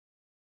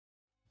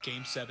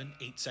Game 7,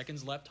 8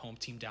 seconds left, home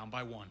team down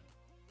by 1.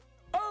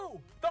 Oh!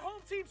 The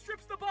home team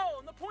strips the ball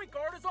and the point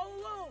guard is all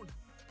alone!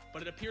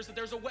 But it appears that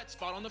there's a wet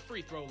spot on the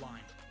free throw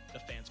line. The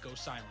fans go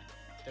silent.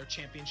 Their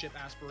championship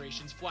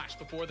aspirations flash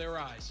before their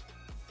eyes.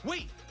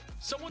 Wait!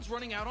 Someone's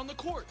running out on the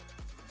court!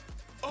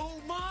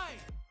 Oh my!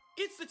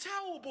 It's the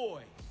Towel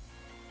Boy!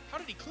 How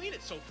did he clean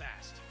it so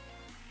fast?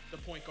 The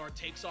point guard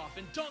takes off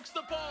and dunks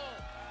the ball!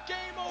 Game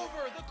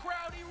over! The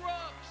crowd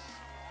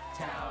erupts!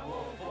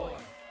 Towel Boy!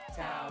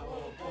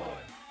 Towel Boy!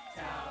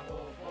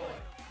 Towel Boy!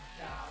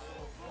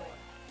 Towel Boy!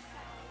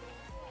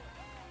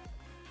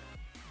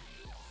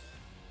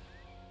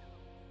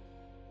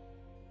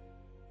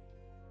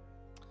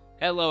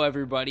 Hello,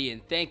 everybody,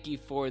 and thank you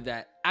for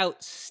that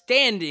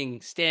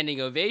outstanding standing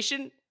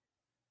ovation.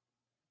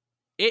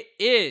 It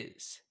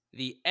is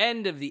the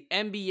end of the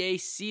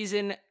NBA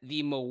season.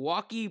 The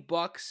Milwaukee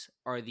Bucks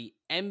are the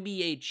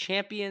NBA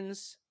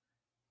champions.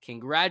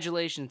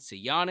 Congratulations to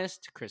Giannis,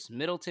 to Chris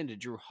Middleton, to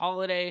Drew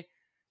Holiday,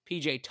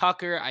 PJ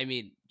Tucker. I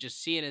mean,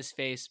 just seeing his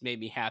face made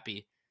me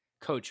happy.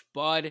 Coach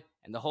Bud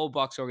and the whole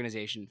Bucks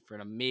organization for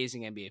an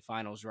amazing NBA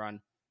Finals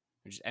run,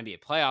 or just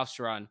NBA playoffs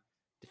run,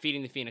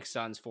 defeating the Phoenix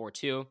Suns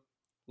 4-2.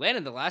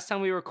 Landon, the last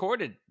time we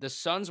recorded, the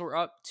Suns were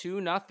up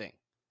 2-0,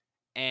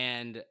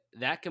 and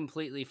that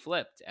completely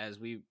flipped, as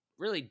we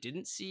really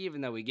didn't see, even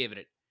though we gave it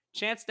a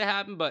chance to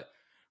happen. But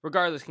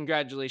regardless,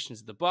 congratulations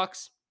to the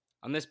Bucks.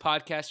 On this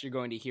podcast, you're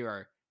going to hear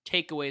our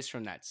takeaways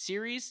from that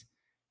series,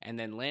 and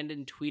then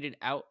Landon tweeted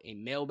out a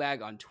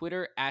mailbag on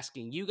Twitter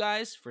asking you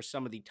guys for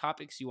some of the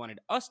topics you wanted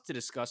us to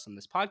discuss on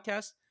this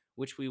podcast,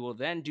 which we will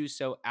then do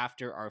so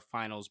after our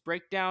finals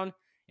breakdown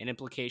and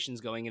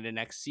implications going into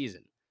next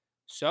season.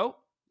 So,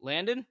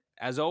 Landon,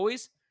 as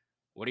always,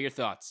 what are your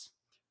thoughts?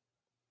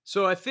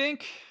 So I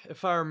think,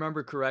 if I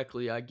remember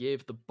correctly, I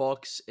gave the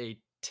Bucks a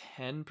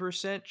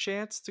 10%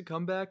 chance to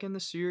come back in the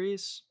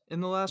series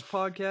in the last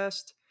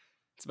podcast.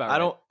 It's about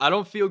right. I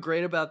don't feel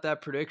great about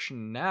that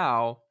prediction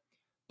now,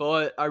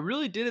 but I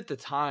really did at the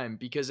time,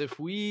 because if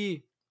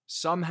we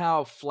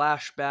somehow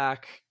flash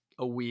back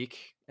a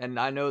week, and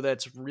I know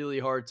that's really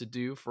hard to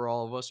do for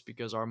all of us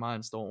because our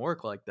minds don't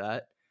work like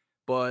that,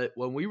 but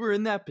when we were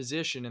in that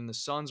position and the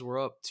Suns were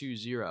up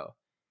 2-0,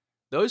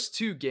 those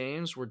two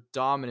games were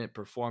dominant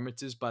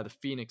performances by the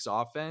Phoenix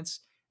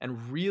offense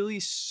and really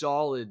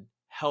solid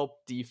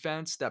help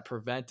defense that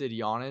prevented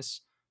Giannis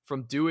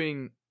from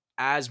doing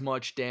as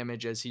much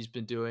damage as he's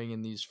been doing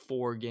in these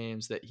 4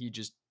 games that he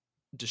just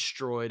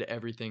destroyed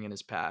everything in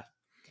his path.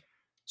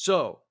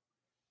 So,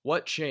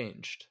 what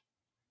changed?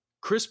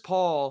 Chris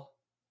Paul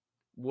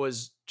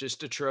was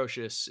just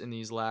atrocious in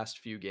these last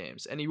few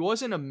games, and he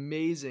wasn't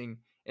amazing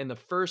in the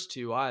first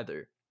 2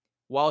 either.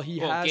 While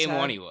game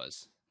 1 he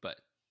was, but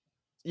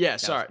yeah,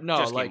 sorry,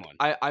 no, like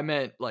I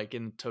meant like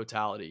in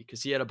totality,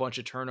 because he had a bunch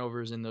of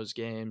turnovers in those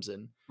games,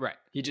 and right,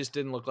 he just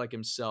didn't look like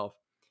himself.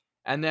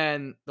 And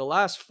then the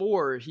last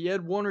 4, he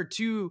had 1 or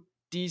 2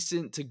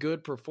 decent to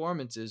good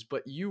performances,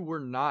 but you were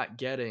not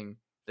getting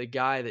the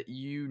guy that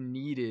you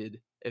needed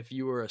if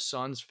you were a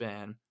Suns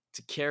fan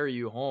to carry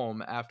you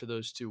home after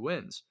those 2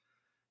 wins.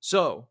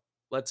 So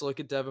let's look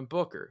at Devin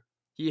Booker.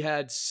 He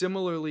had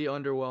similarly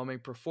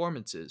underwhelming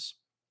performances,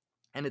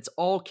 and it's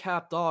all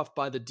capped off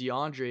by the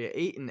DeAndre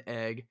Ayton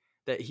egg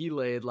that he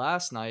laid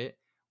last night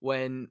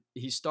when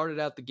he started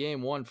out the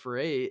game 1 for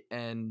 8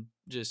 and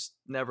just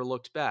never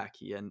looked back.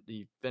 He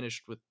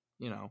finished with,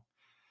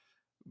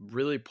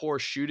 really poor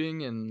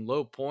shooting and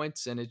low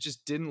points, and it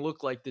just didn't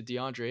look like the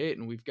DeAndre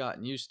Ayton we've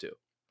gotten used to.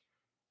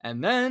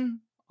 And then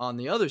on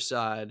the other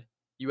side,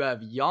 you have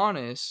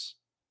Giannis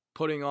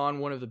putting on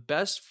one of the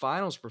best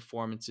finals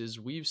performances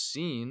we've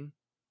seen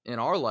in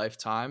our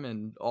lifetime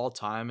and all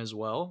time as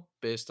well,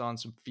 based on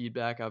some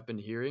feedback I've been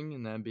hearing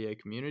in the NBA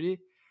community.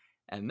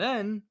 And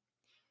then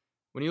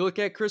when you look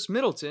at Chris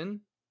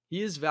Middleton,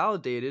 he is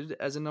validated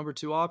as a number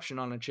 2 option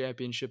on a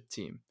championship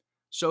team.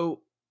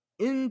 So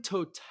in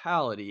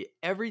totality,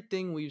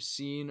 everything we've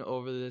seen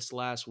over this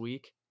last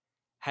week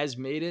has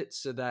made it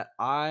so that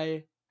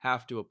I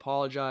have to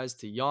apologize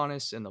to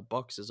Giannis and the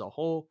Bucks as a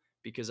whole,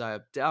 because I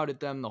have doubted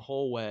them the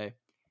whole way.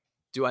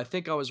 Do I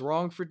think I was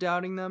wrong for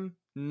doubting them?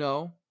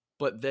 No,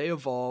 but they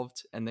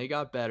evolved and they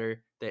got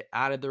better. They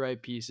added the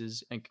right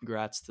pieces, and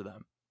congrats to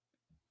them.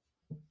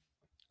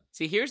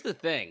 See, here's the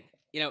thing.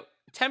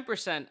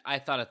 10% I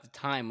thought at the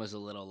time was a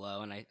little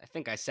low, and I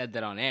think I said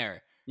that on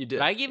air. You did.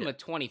 But I gave him a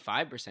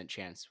 25%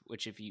 chance,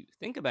 which if you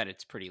think about it,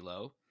 it's pretty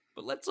low.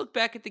 But let's look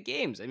back at the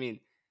games. I mean,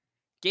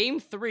 Game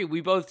 3,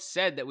 we both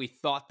said that we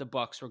thought the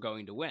Bucks were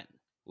going to win,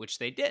 which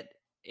they did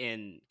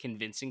in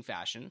convincing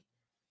fashion.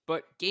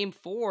 But Game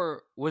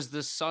 4 was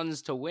the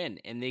Suns to win,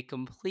 and they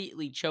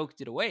completely choked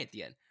it away at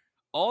the end.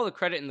 All the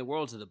credit in the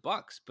world to the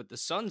Bucks, but the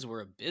Suns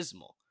were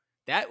abysmal.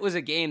 That was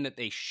a game that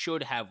they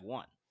should have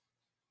won.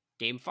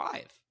 Game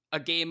 5, a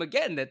game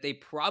again that they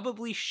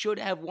probably should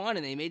have won,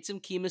 and they made some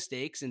key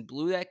mistakes and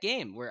blew that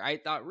game, where I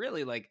thought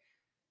really,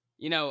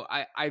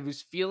 I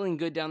was feeling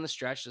good down the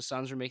stretch. The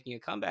Suns were making a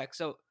comeback.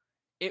 So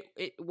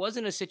it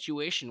wasn't a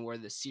situation where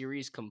the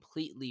series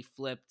completely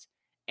flipped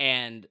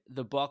and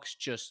the Bucks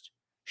just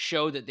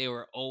show that they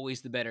were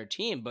always the better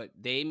team, but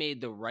they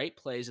made the right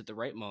plays at the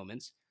right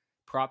moments.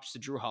 Props to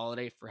Drew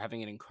Holiday for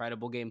having an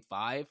incredible game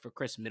 5, for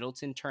Chris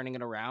Middleton turning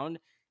it around,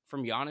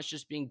 from Giannis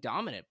just being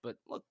dominant. But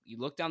look, you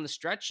look down the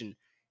stretch and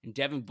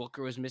Devin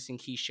Booker was missing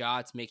key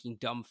shots, making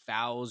dumb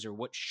fouls or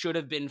what should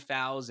have been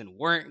fouls and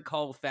weren't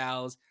called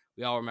fouls.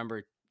 We all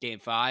remember game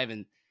 5,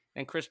 and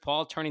Chris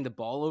Paul turning the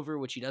ball over,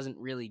 which he doesn't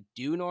really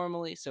do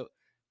normally. So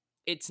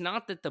it's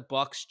not that the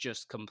Bucks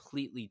just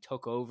completely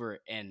took over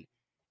and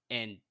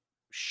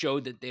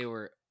showed that they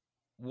were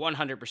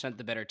 100%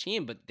 the better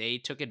team, but they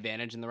took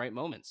advantage in the right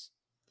moments.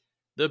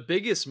 The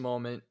biggest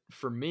moment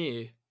for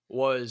me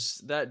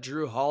was that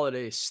Drew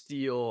Holiday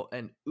steal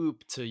and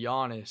oop to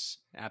Giannis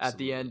at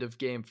the end of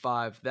game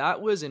 5.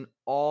 That was an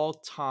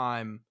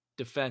all-time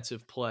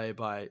defensive play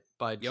by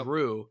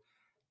Drew.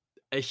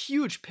 A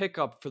huge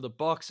pickup for the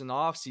Bucks in the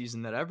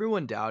offseason that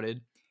everyone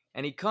doubted.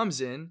 And he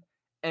comes in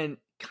and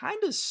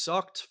kind of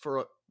sucked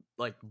for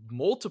like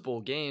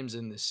multiple games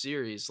in this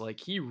series.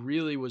 Like, he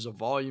really was a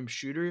volume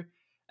shooter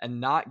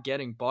and not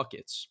getting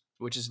buckets,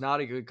 which is not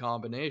a good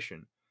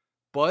combination.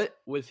 But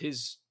with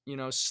his,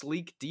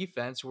 sleek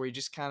defense where he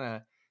just kind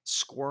of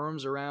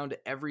squirms around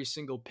every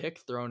single pick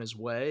thrown his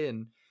way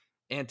and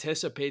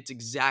anticipates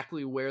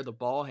exactly where the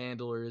ball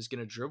handler is going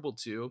to dribble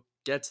to,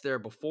 gets there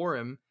before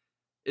him,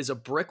 is a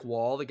brick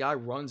wall. The guy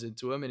runs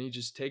into him and he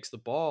just takes the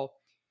ball.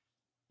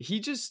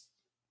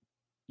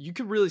 You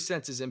could really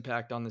sense his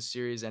impact on the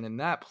series. And in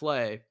that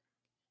play,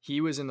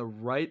 he was in the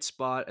right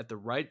spot at the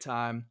right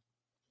time.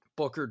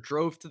 Booker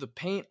drove to the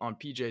paint on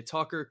PJ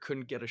Tucker,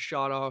 couldn't get a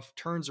shot off,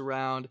 turns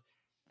around,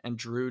 and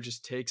Drew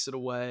just takes it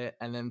away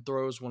and then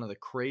throws one of the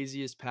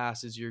craziest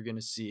passes you're going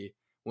to see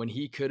when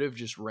he could have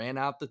just ran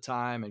out the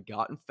time and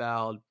gotten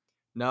fouled.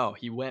 No,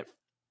 he went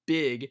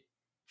big,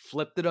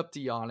 flipped it up to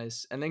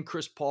Giannis, and then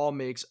Chris Paul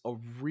makes a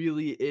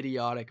really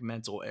idiotic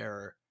mental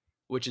error,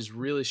 which is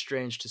really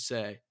strange to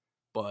say,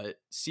 but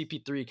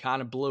CP3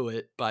 kind of blew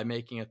it by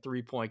making a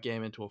 3-point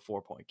game into a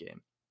 4-point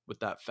game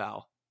with that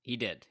foul. He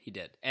did.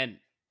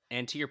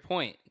 And to your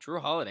point, Drew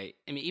Holiday,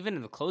 even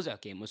in the closeout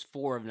game, was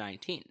 4 of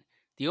 19.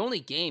 The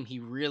only game he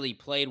really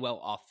played well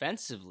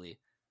offensively,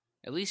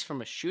 at least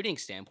from a shooting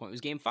standpoint,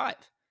 was game 5.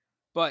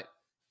 But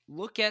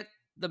look at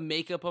the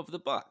makeup of the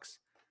Bucks.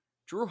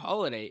 Drew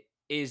Holiday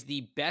is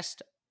the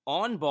best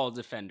on-ball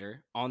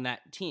defender on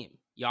that team.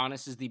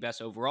 Giannis is the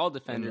best overall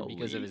defender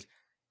because of his...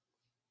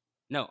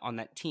 No, on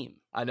that team.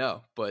 I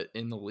know, but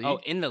in the league? Oh,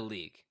 in the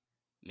league.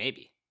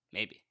 Maybe.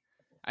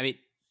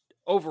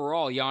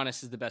 Overall,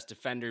 Giannis is the best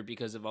defender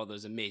because of all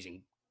those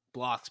amazing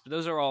blocks. But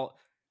those are all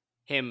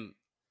him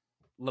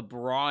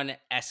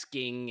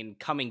LeBron-esking and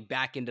coming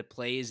back into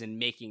plays and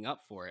making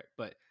up for it.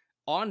 But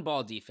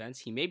on-ball defense,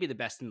 he may be the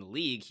best in the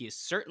league. He is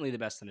certainly the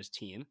best on his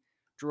team.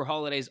 Drew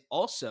Holiday is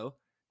also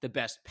the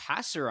best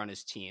passer on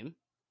his team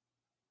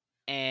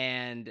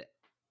and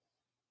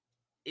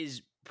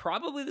is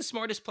probably the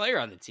smartest player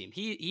on the team.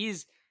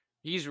 He's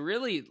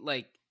really,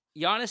 like,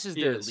 Giannis is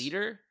their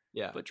leader,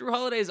 but Drew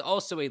Holiday is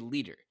also a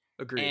leader.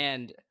 Agreed.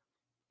 And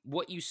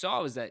what you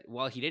saw was that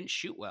while he didn't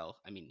shoot well,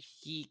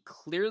 he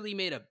clearly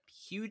made a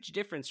huge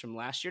difference from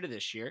last year to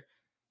this year.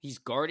 He's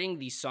guarding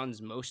the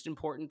Suns' most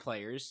important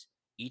players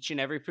each and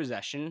every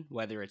possession,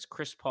 whether it's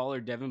Chris Paul or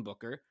Devin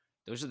Booker.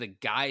 Those are the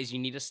guys you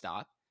need to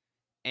stop.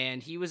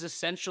 And he was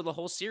essential the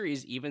whole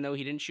series, even though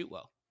he didn't shoot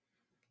well.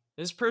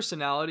 His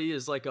personality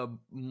is like a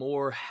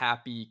more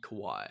happy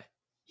Kawhi.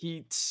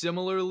 He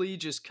similarly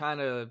just kind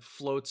of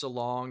floats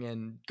along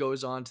and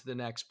goes on to the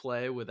next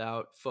play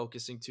without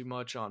focusing too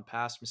much on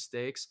past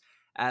mistakes,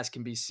 as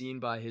can be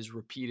seen by his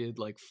repeated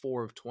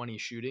 4 of 20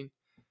 shooting.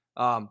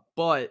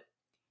 But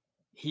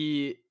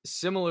he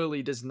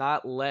similarly does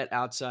not let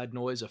outside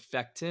noise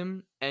affect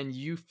him, and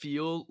you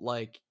feel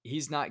like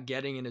he's not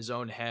getting in his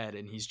own head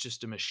and he's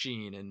just a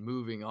machine and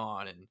moving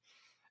on and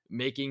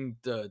making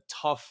the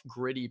tough,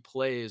 gritty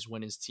plays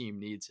when his team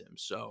needs him.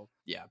 So,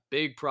 yeah,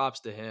 big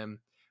props to him.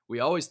 We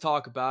always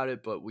talk about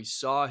it, but we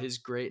saw his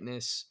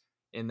greatness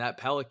in that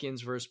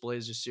Pelicans versus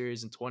Blazers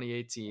series in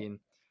 2018.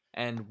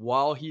 And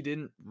while he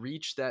didn't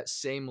reach that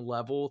same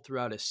level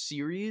throughout a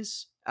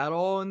series at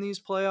all in these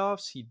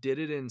playoffs, he did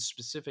it in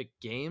specific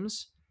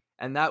games,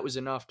 and that was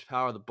enough to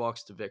power the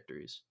Bucks to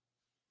victories.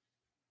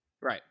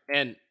 Right.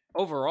 And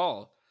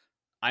overall,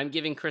 I'm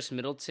giving Chris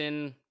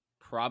Middleton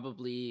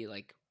probably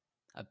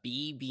a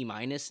B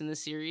minus in the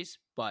series,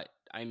 but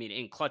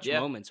in clutch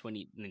moments when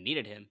they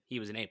needed him, he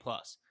was an A+.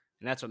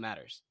 And that's what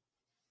matters.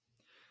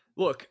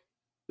 Look,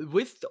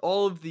 with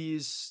all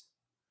these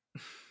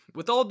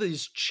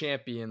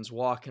champions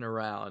walking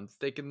around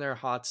thinking they're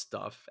hot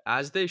stuff,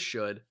 as they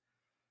should,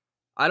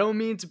 I don't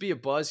mean to be a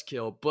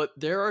buzzkill, but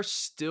there are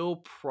still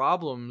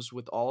problems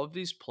with all of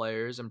these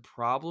players and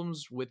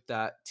problems with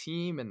that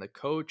team and the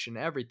coach and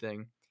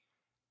everything.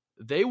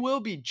 They will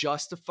be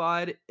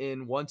justified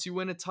in once you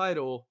win a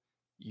title,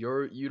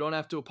 you don't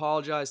have to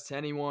apologize to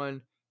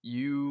anyone.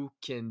 You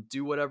can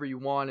do whatever you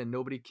want and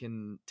nobody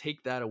can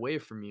take that away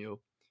from you.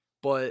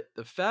 But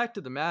the fact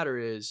of the matter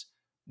is,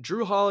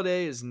 Drew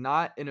Holiday is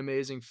not an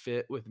amazing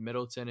fit with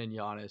Middleton and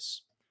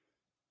Giannis.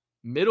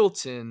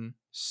 Middleton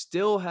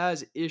still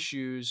has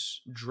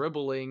issues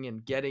dribbling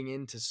and getting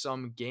into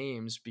some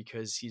games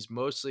because he's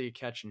mostly a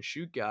catch and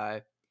shoot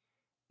guy.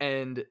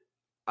 And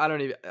I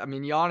mean,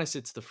 Giannis,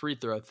 it's the free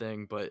throw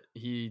thing, but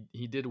he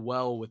did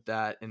well with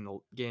that in the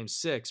game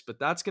 6, but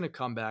that's going to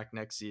come back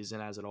next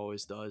season as it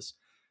always does.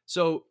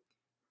 So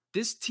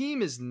this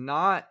team is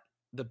not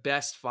the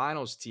best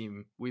finals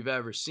team we've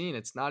ever seen.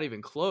 It's not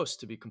even close,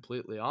 to be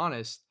completely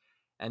honest.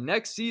 And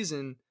next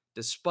season,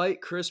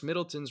 despite Chris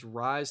Middleton's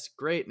rise to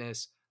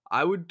greatness,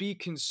 I would be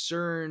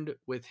concerned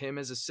with him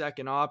as a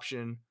second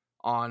option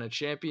on a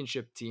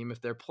championship team if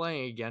they're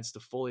playing against a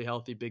fully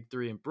healthy Big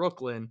Three in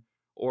Brooklyn,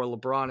 or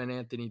LeBron and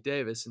Anthony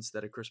Davis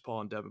instead of Chris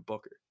Paul and Devin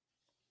Booker.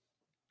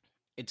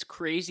 It's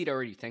crazy to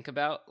already think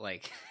about.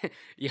 Like,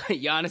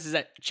 Giannis is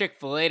at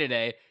Chick-fil-A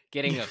today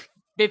getting a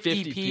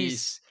 50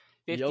 piece,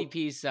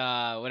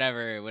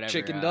 whatever.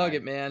 Chicken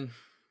nugget, man.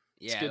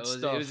 It's Yeah, good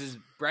stuff. It was his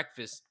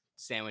breakfast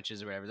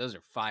sandwiches or whatever. Those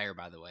are fire,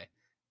 by the way.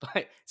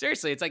 But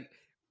seriously, it's like,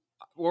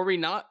 were we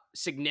not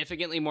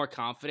significantly more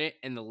confident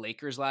in the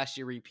Lakers last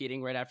year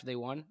repeating right after they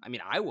won? I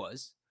mean, I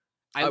was.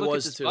 I look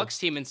at this too. Bucks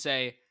team and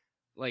say,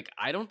 like,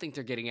 I don't think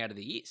they're getting out of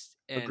the East.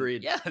 And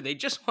Agreed. yeah, they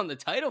just won the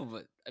title,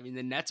 but I mean,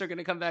 the Nets are going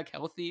to come back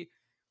healthy.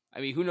 I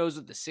mean, who knows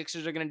what the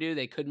Sixers are going to do?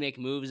 They could make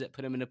moves that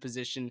put them in a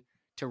position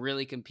to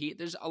really compete.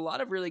 There's a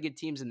lot of really good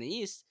teams in the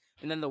East,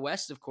 and then the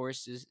West, of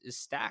course, is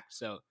stacked.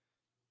 So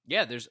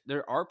yeah,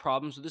 there are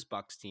problems with this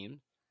Bucks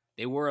team.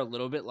 They were a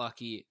little bit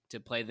lucky to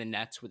play the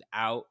Nets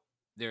without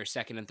their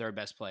second and third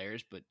best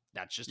players, but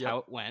that's just how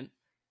it went.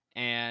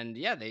 And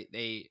yeah,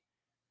 they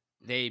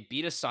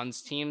beat a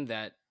Suns team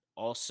that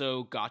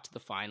also got to the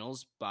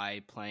finals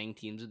by playing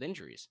teams with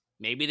injuries.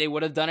 Maybe they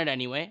would have done it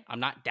anyway.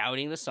 I'm not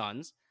doubting the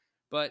Suns,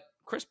 but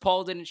Chris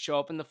Paul didn't show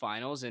up in the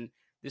finals, and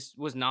this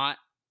was not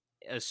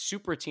a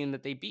super team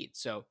that they beat.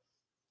 So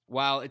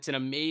while it's an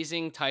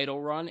amazing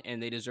title run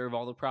and they deserve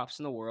all the props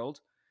in the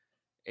world,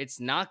 it's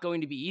not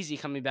going to be easy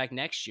coming back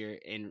next year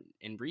and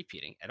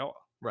repeating at all.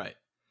 Right.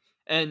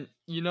 And,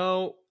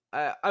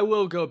 I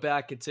will go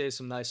back and say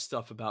some nice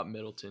stuff about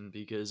Middleton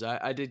because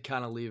I did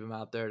kind of leave him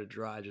out there to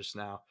dry just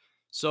now.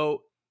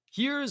 So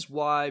here's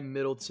why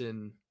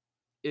Middleton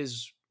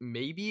is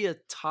maybe a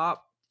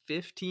top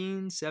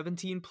 15,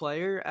 17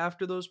 player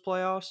after those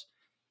playoffs.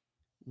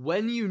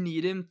 When you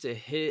need him to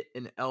hit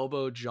an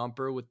elbow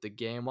jumper with the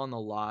game on the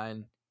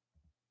line,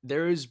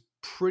 there is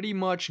pretty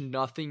much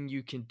nothing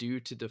you can do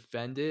to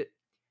defend it.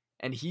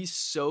 And he's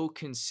so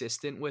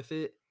consistent with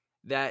it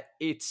that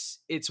it's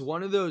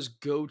one of those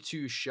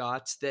go-to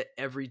shots that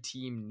every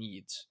team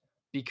needs.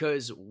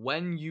 Because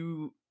when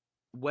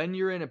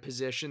you're in a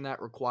position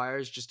that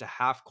requires just a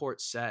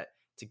half-court set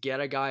to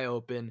get a guy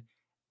open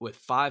with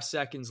 5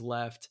 seconds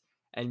left,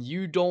 and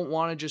you don't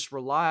want to just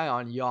rely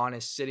on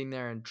Giannis sitting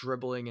there and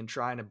dribbling and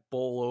trying to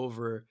bowl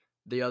over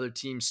the other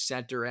team's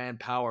center and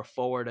power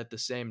forward at the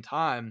same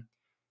time,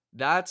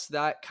 that's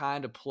that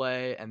kind of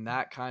play and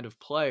that kind of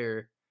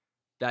player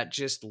that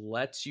just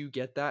lets you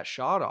get that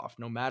shot off.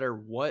 No matter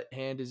what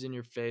hand is in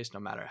your face, no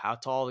matter how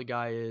tall the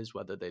guy is,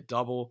 whether they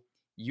double,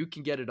 you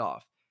can get it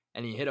off.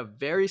 And he hit a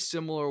very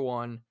similar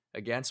one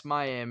against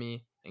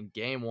Miami in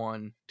game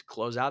 1 to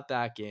close out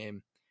that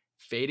game,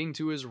 fading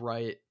to his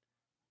right,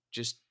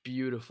 just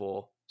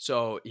beautiful.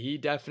 So he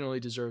definitely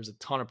deserves a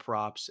ton of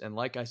props. And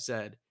like I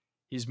said,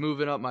 he's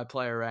moving up my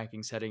player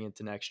rankings heading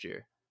into next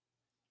year.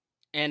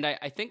 And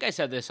I think I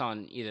said this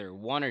on either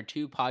 1 or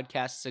 2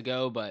 podcasts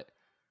ago, but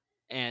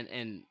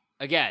and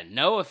again,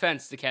 no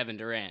offense to Kevin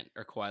Durant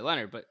or Kawhi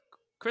Leonard, but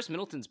Chris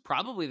Middleton's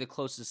probably the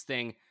closest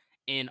thing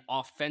in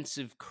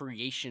offensive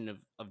creation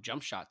of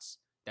jump shots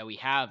that we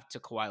have to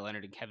Kawhi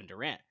Leonard and Kevin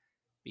Durant.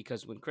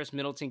 Because when Chris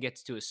Middleton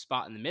gets to a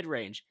spot in the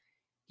mid-range,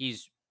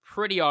 he's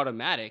pretty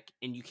automatic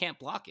and you can't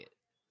block it.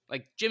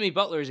 Like, Jimmy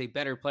Butler is a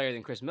better player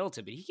than Chris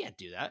Middleton, but he can't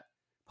do that.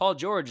 Paul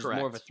George is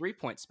more of a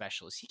 3-point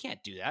specialist. He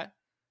can't do that.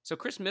 So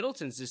Chris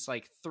Middleton's this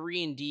like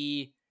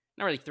 3-and-D,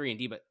 not really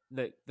 3-and-D,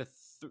 but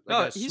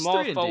a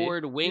small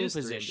forward wing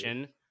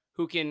position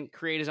who can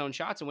create his own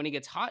shots. And when he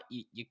gets hot,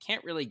 you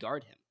can't really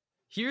guard him.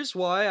 Here's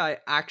why I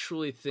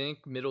actually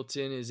think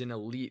Middleton is an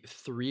elite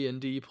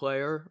 3-and-D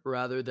player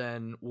rather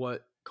than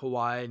what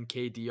Kawhi and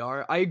KD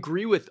are. I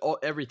agree with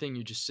everything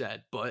you just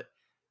said, but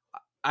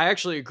I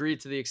actually agree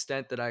to the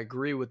extent that I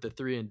agree with the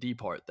 3-and-D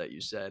part that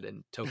you said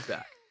and took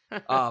back.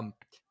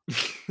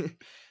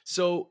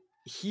 So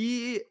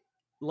he,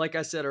 like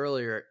I said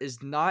earlier,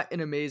 is not an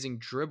amazing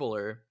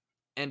dribbler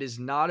and is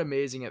not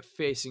amazing at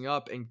facing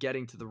up and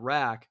getting to the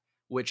rack,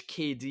 which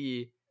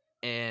KD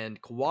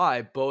and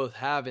Kawhi both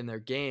have in their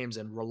games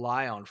and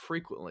rely on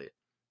frequently.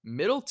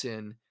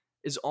 Middleton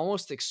is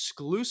almost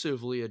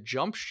exclusively a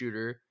jump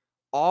shooter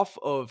off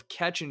of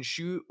catch and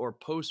shoot or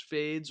post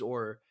fades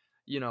or,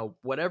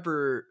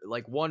 whatever,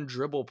 like one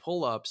dribble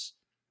pull-ups.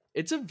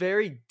 It's a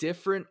very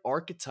different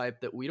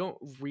archetype that we don't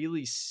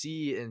really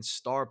see in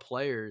star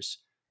players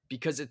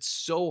because it's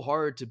so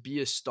hard to be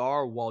a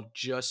star while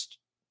just,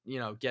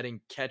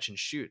 getting catch and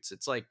shoots.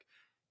 It's like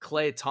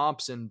Klay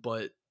Thompson,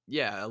 but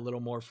yeah, a little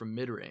more from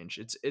mid-range.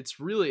 It's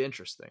really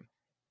interesting.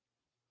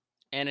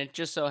 And it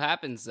just so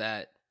happens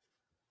that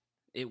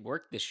it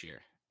worked this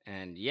year.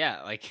 And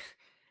yeah, like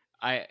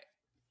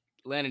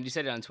Landon, you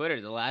said it on Twitter.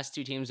 The last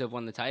two teams who have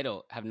won the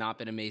title have not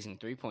been amazing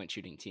 3-point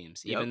shooting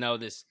teams. Even though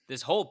this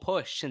whole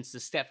push since the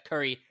Steph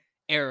Curry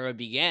era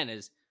began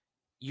is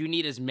you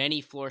need as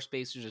many floor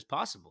spacers as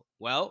possible.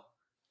 Well,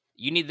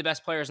 you need the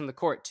best players on the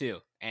court too,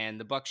 and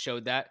the Bucks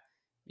showed that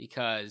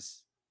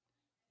because,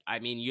 I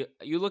mean,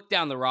 you look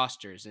down the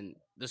rosters and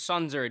the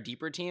Suns are a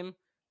deeper team,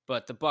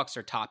 but the Bucks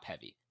are top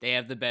heavy. They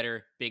have the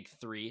better big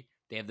three.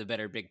 They have the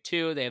better big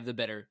two. They have the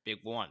better big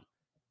one.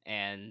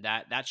 And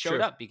that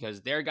showed up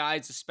because their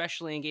guys,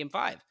 especially in Game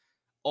 5,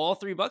 all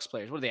three Bucks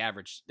players, what did they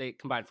average? They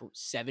combined for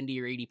 70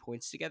 or 80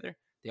 points together.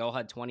 They all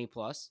had 20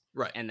 plus.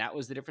 Right. And that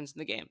was the difference in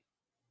the game.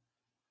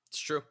 It's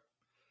true.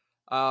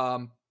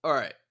 All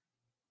right.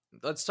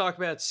 Let's talk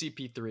about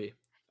CP3.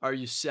 Are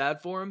you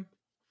sad for him?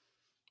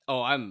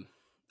 Oh, I'm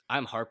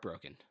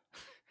heartbroken.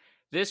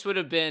 This would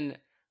have been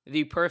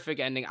the perfect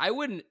ending. I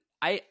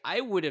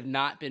would have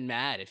not been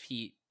mad if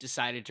he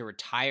decided to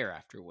retire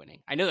after winning.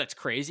 I know that's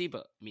crazy,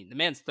 but I mean, the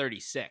man's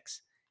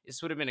 36.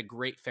 This would have been a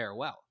great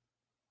farewell.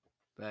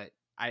 But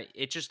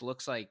it just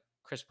looks like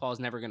Chris Paul's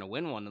never going to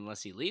win one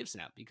unless he leaves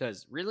now.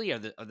 Because really, are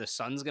the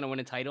Suns going to win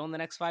a title in the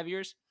next 5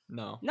 years?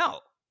 No.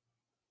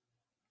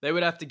 They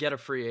would have to get a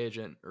free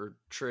agent or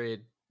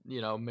trade,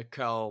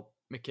 Mikal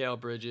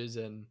Bridges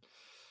and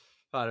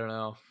I don't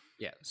know.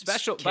 Yeah,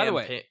 special. By the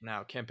way,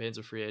 now Campaign's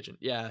a free agent.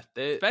 Yeah,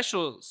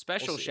 special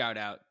we'll shout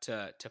out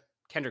to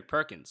Kendrick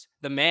Perkins,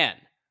 the man,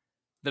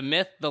 the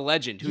myth, the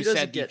legend, who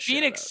said the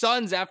Phoenix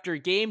Suns after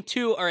Game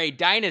 2 are a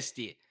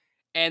dynasty,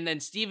 and then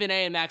Stephen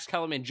A. and Max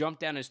Kellerman jumped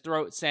down his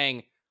throat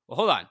saying, "Well,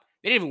 hold on,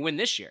 they didn't even win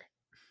this year."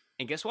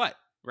 And guess what?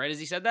 Right as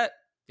he said that,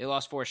 they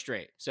lost 4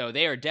 straight. So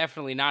they are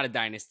definitely not a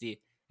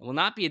dynasty, and will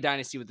not be a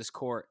dynasty with this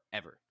core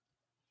ever.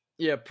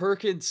 Yeah,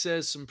 Perkins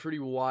says some pretty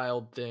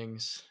wild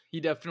things. He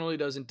definitely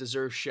doesn't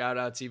deserve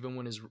shout-outs even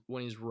when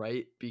he's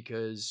right,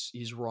 because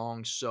he's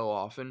wrong so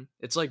often.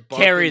 It's like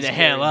carry the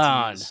hell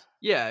on.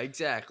 Yeah,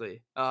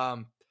 exactly.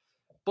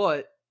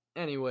 But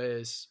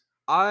anyways,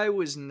 I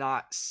was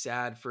not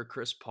sad for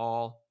Chris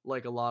Paul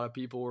like a lot of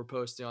people were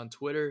posting on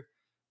Twitter,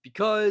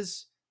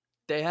 because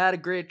they had a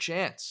great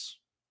chance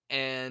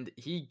and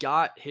he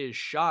got his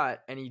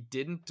shot and he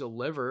didn't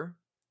deliver.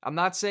 I'm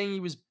not saying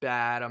he was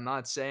bad. I'm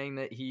not saying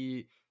that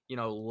he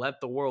let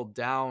the world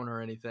down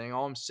or anything.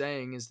 All I'm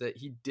saying is that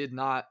he did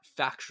not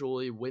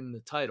factually win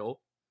the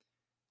title.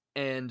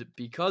 And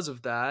because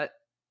of that,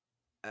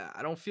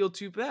 I don't feel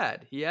too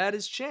bad. He had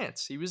his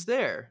chance. He was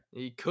there.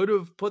 He could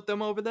have put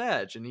them over the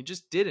edge, and he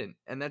just didn't.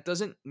 And that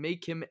doesn't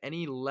make him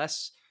any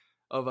less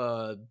of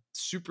a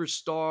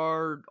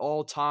superstar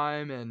all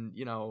time and,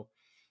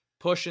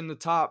 pushing the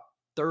top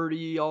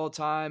 30 all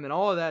time and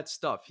all of that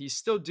stuff. He's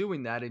still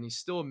doing that, and he's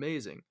still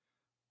amazing.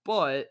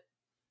 But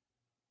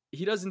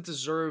he doesn't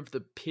deserve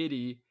the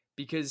pity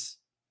because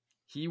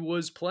he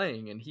was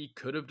playing and he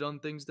could have done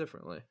things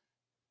differently.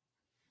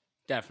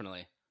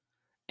 Definitely.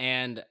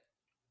 And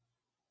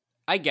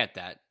I get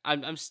that.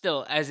 I'm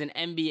still, as an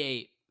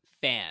NBA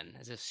fan,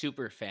 as a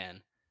super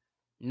fan,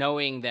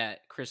 knowing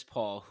that Chris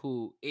Paul,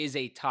 who is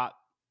a top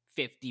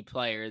 50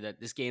 player that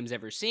this game's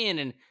ever seen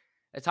and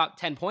a top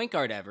 10 point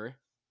guard ever,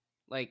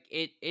 like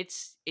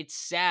it's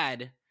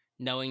sad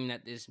knowing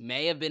that this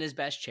may have been his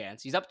best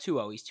chance. He's up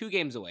 2-0. He's 2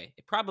 games away.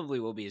 It probably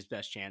will be his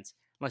best chance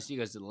unless he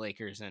goes to the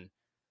Lakers and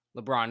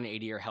LeBron and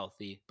AD are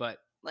healthy. But,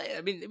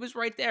 I mean, it was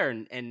right there.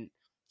 And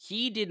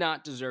he did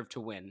not deserve to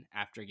win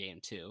after Game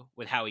 2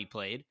 with how he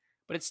played.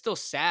 But it's still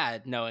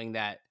sad knowing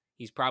that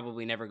he's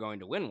probably never going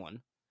to win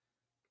one.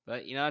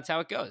 But, that's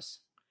how it goes.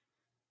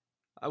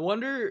 I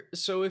wonder,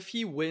 so if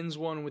he wins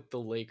one with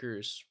the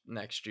Lakers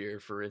next year,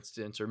 for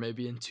instance, or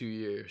maybe in 2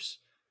 years,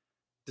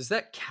 does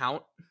that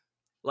count?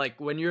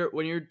 Like when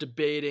you're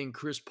debating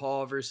Chris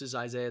Paul versus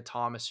Isaiah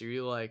Thomas, are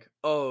you like,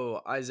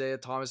 oh, Isaiah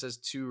Thomas has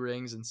 2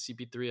 rings and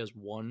CP3 has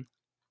 1?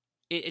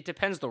 It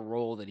depends the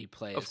role that he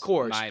plays. Of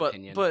course, in my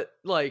opinion. But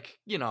like,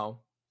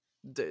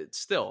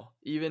 still,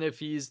 even if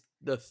he's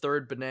the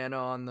third banana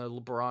on the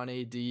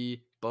LeBron AD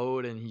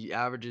boat and he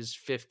averages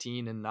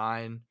 15 and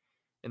 9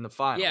 in the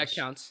finals. Yeah, it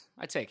counts.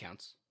 I'd say it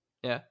counts.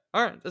 Yeah.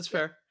 All right, that's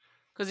fair.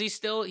 Because he's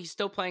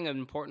still playing an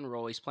important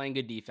role. He's playing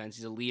good defense.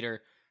 He's a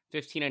leader.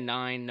 15 and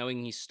 9,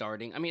 knowing he's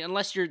starting. I mean,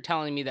 unless you're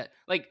telling me that,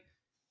 like,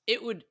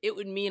 it would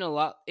mean a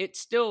lot. It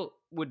still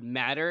would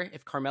matter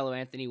if Carmelo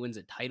Anthony wins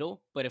a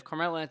title, but if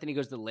Carmelo Anthony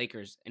goes to the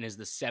Lakers and is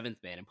the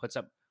 7th man and puts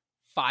up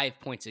 5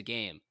 points a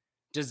game,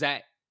 does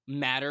that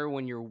matter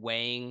when you're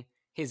weighing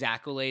his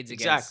accolades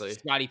against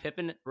Scottie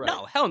Pippen? Right.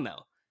 No, hell no.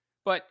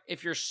 But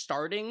if you're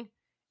starting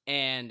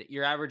and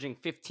you're averaging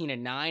 15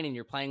 and 9 and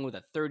you're playing with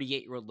a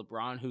 38-year-old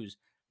LeBron who's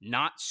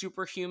not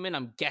superhuman,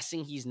 I'm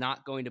guessing he's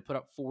not going to put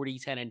up 40,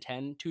 10, and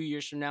 10 2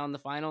 years from now in the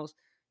finals,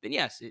 then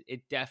yes,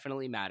 it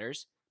definitely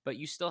matters. But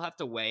you still have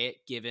to weigh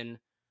it given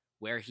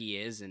where he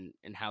is and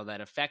how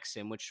that affects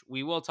him, which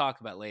we will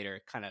talk about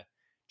later, kind of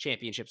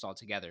championships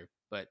altogether.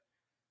 But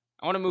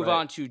I want to move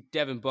on to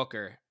Devin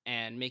Booker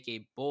and make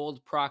a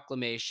bold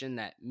proclamation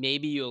that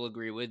maybe you'll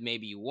agree with,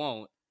 maybe you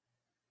won't.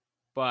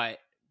 But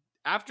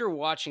after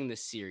watching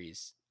this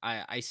series,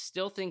 I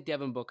still think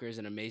Devin Booker is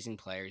an amazing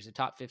player. He's a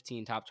top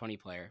 15, top 20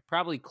 player,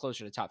 probably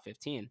closer to top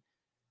 15.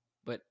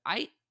 But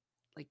I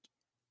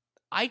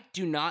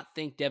do not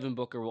think Devin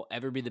Booker will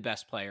ever be the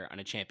best player on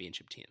a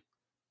championship team.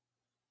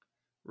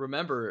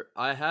 Remember,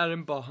 I had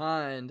him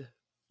behind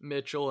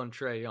Mitchell and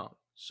Trae Young.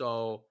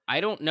 So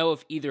I don't know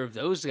if either of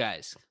those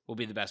guys will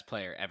be the best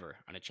player ever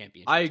on a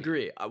championship I team.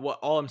 agree.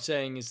 All I'm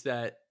saying is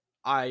that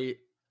I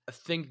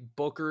think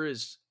Booker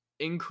is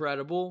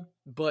incredible,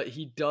 but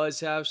he does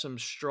have some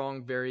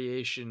strong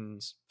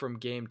variations from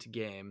game to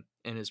game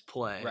in his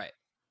play. Right.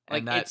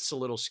 And that's a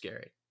little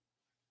scary.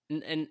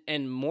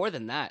 And more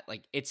than that,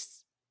 like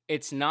it's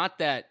not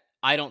that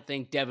I don't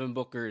think Devin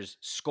Booker's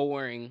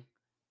scoring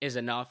is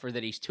enough or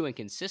that he's too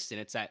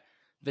inconsistent. It's that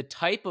the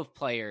type of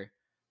player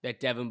that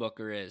Devin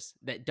Booker is,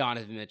 that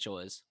Donovan Mitchell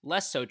is,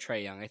 less so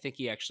Trae Young. I think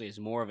he actually has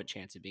more of a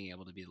chance of being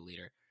able to be the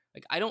leader.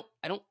 Like I don't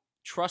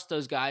trust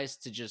those guys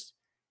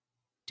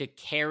to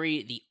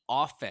carry the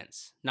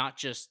offense, not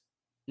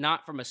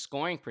from a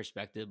scoring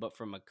perspective, but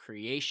from a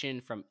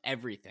creation, from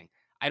everything.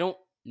 I don't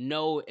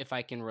know if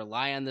I can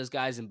rely on those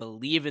guys and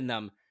believe in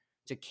them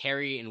to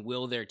carry and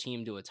will their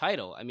team to a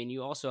title. I mean,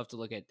 you also have to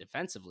look at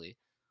defensively.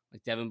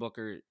 Like Devin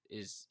Booker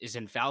is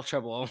in foul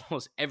trouble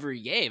almost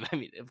every game. I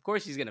mean, of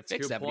course he's going to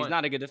fix that, but he's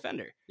not a good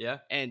defender. Yeah.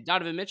 And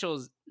Donovan Mitchell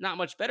is not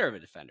much better of a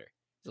defender.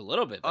 He's a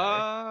little bit better.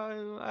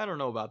 I don't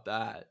know about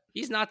that.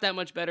 He's not that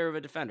much better of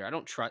a defender. I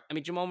don't trust. I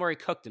mean, Jamal Murray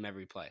cooked him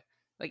every play.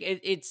 Like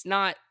it's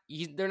not.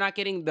 They're not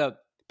getting the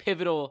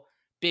pivotal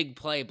big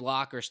play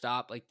block or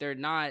stop. Like they're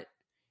not.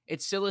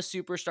 It's still a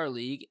superstar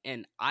league,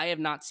 and I have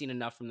not seen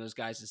enough from those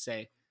guys to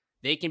say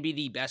they can be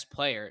the best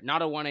player,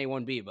 not a 1A,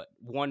 1B, but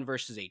 1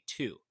 versus a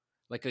 2,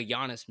 like a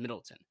Giannis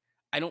Middleton.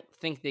 I don't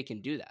think they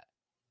can do that.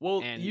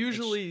 Well,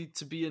 usually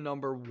to be a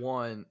number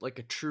 1, like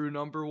a true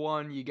number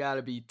 1, you got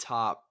to be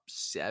top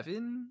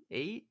 7,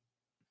 8.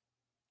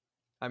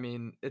 I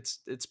mean,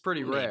 it's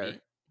pretty rare.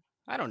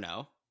 I don't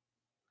know.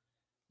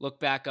 Look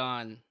back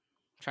on, I'm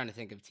trying to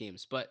think of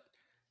teams, but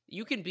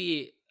you can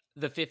be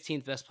the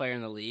 15th best player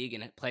in the league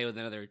and play with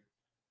another,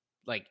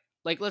 like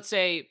let's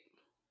say.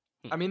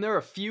 I mean, there are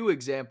a few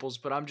examples,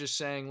 but I'm just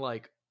saying,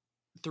 like,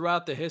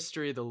 throughout the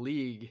history of the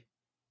league,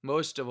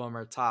 most of them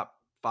are top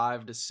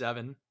 5 to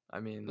 7. I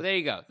mean, well, there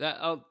you go.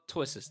 I'll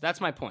twist this.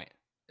 That's my point.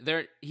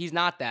 He's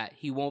not that.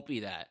 He won't be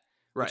that.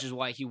 Right. Which is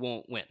why he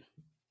won't win.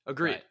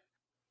 Agreed.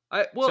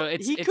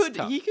 Right. He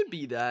could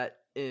be that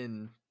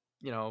in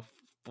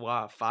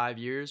 5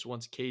 years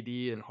once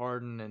KD and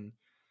Harden and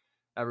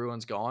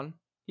everyone's gone.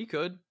 He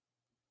could.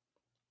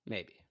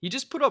 Maybe. He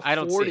just put up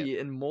 40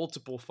 in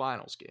multiple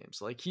finals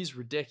games. Like, he's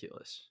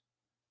ridiculous.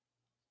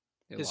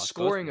 His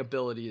scoring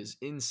ability is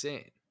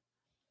insane.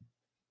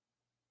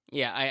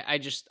 Yeah,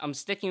 I'm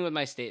sticking with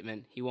my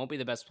statement. He won't be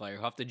the best player.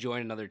 He'll have to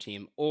join another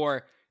team,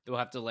 or they'll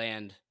have to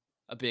land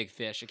a big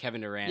fish, a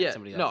Kevin Durant,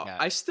 somebody like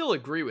that. I still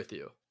agree with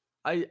you.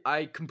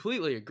 I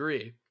completely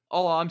agree.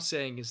 All I'm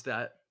saying is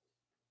that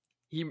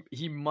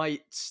he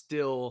might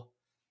still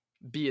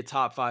be a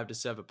top 5 to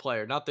 7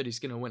 player. Not that he's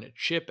going to win a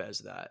chip as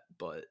that,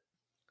 but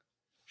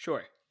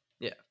sure.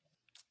 Yeah.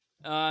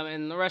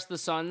 And the rest of the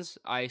Suns,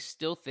 I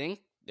still think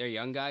they're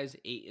young guys.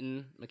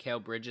 Ayton,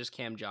 Mikal Bridges,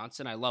 Cam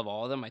Johnson. I love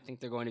all of them. I think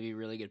they're going to be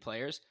really good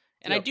players.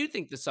 And I do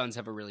think the Suns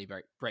have a really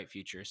bright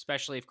future,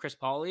 especially if Chris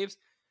Paul leaves.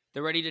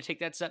 They're ready to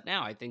take that step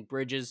now. I think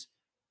Bridges,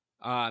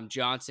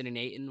 Johnson, and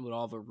Ayton would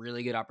all have a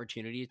really good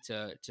opportunity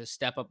to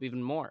step up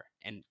even more.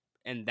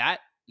 And that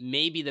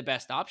may be the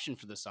best option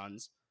for the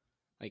Suns.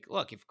 Like,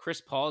 look, if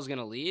Chris Paul is going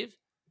to leave,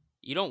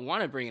 you don't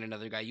want to bring in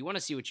another guy. You want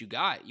to see what you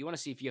got. You want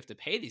to see if you have to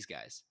pay these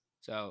guys.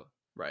 So,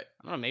 right.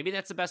 I don't know. Maybe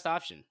that's the best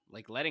option.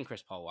 Like letting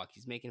Chris Paul walk.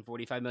 He's making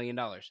 $45 million.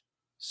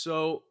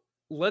 So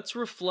let's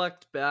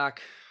reflect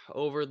back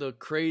over the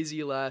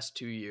crazy last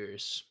 2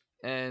 years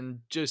and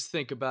just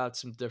think about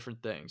some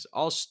different things.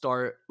 I'll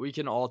start. We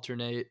can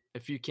alternate.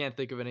 If you can't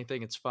think of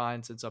anything, it's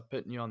fine since I'm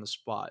putting you on the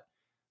spot.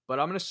 But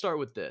I'm going to start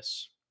with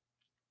this.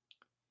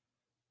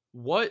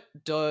 What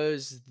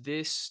does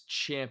this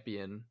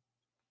champion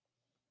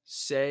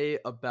say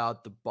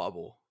about the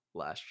bubble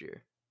last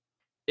year,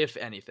 if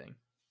anything?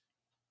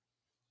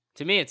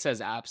 To me, it says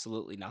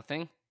absolutely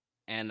nothing.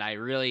 And I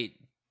really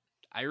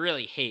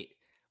hate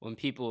when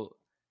people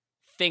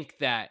think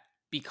that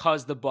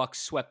because the Bucks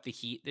swept the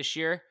Heat this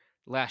year,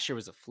 last year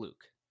was a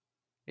fluke.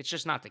 It's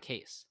just not the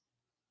case.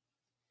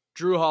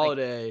 Drew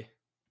Holiday,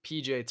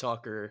 PJ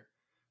Tucker,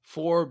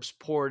 Forbes,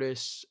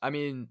 Portis. I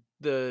mean,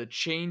 the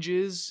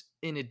changes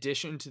in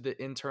addition to the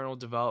internal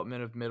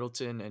development of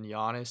Middleton and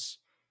Giannis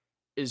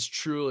is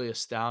truly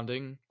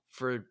astounding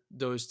for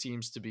those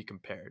teams to be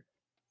compared.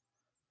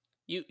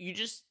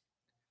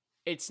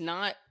 It's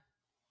not,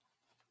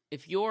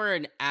 if you're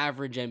an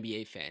average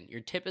NBA fan, you're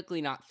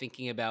typically not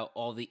thinking about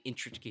all the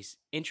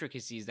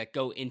intricacies that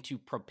go into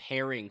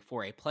preparing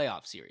for a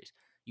playoff series.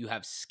 You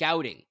have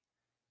scouting,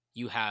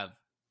 you have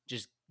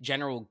just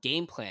general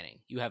game planning,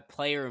 you have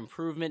player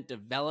improvement,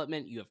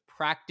 development, you have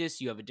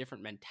practice, you have a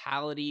different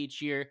mentality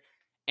each year.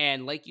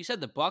 And like you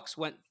said, the Bucks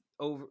went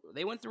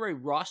through a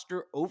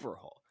roster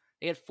overhaul.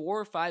 They had 4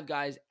 or 5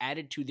 guys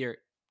added to their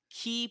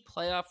key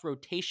playoff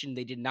rotation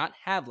they did not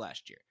have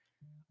last year.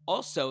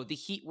 Also, the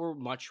Heat were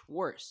much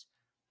worse.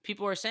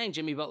 People are saying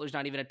Jimmy Butler's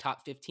not even a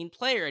top 15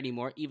 player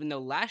anymore, even though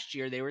last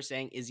year they were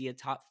saying, is he a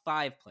top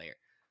 5 player?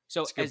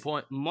 So That's a good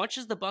point. Much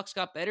as the Bucks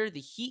got better, the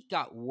Heat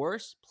got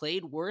worse,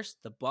 played worse.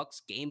 The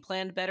Bucks game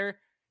planned better.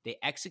 They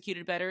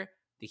executed better.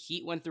 The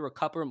Heat went through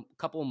a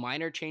couple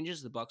minor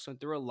changes. The Bucks went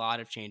through a lot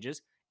of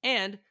changes.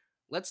 And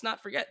let's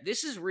not forget,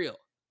 this is real.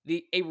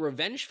 A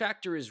revenge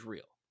factor is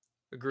real.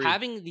 Agreed.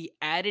 Having the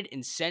added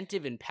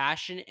incentive and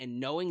passion and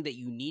knowing that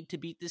you need to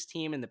beat this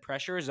team and the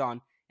pressure is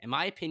on, in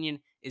my opinion,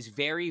 is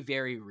very,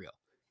 very real.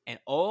 And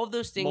all of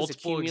those things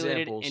Multiple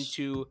accumulated examples.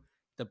 into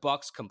the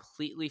Bucks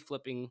completely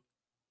flipping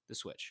the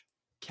switch.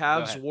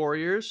 Cavs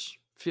Warriors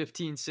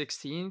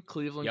 15-16.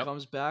 Cleveland Yep.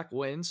 comes back,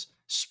 wins.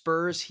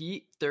 Spurs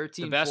Heat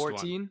The best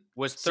 13-14. one.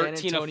 Was San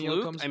 13 a Antonio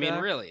fluke? comes I mean,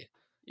 back. really?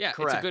 Yeah,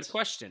 Correct. it's a good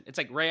question. It's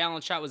like Ray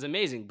Allen's shot was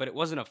amazing, but it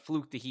wasn't a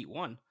fluke the Heat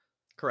won.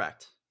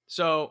 Correct.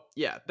 So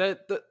yeah,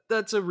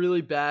 that's a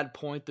really bad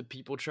point that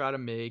people try to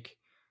make.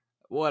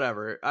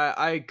 Whatever.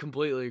 I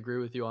completely agree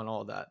with you on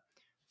all that.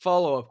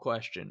 Follow-up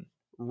question.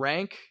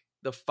 Rank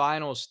the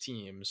finals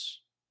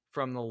teams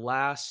from the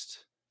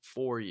last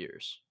 4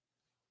 years.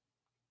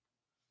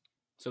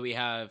 So we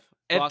have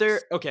At their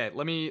Bucks. okay,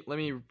 let me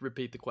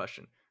repeat the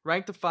question.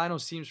 Rank the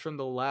finals teams from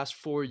the last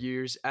 4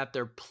 years at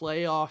their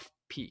playoff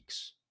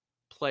peaks.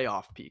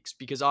 Playoff peaks.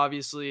 Because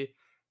obviously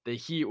the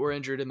Heat were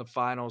injured in the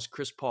finals.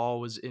 Chris Paul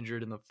was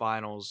injured in the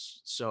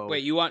finals. So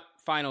Wait, you want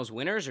finals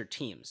winners or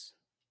teams?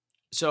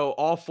 So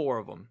all 4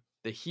 of them.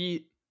 The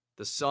Heat,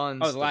 the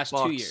Suns, Oh, the last 2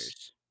 Bucks,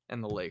 years.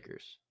 and the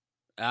Lakers.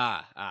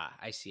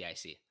 I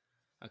see.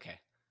 Okay.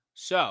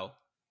 So,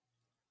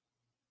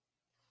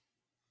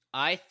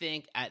 I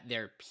think at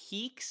their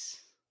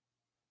peaks,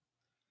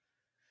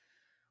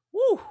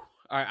 woo! All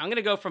right, I'm going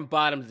to go from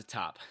bottom to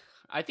top.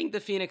 I think the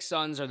Phoenix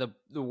Suns are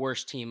the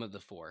worst team of the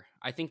 4.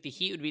 I think the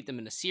Heat would beat them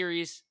in a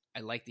series.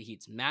 I like the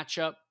Heat's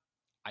matchup.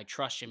 I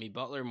trust Jimmy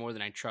Butler more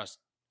than I trust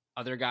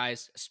other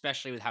guys,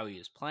 especially with how he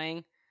was playing.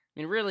 I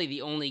mean, really,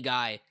 the only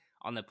guy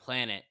on the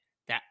planet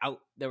that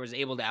was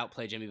able to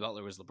outplay Jimmy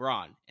Butler was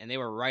LeBron, and they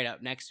were right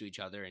up next to each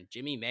other, and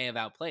Jimmy may have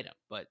outplayed him.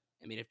 But,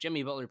 I mean, if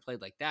Jimmy Butler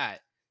played like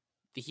that,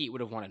 the Heat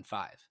would have won in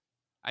 5.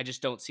 I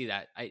just don't see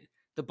that.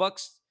 The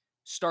Bucks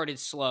started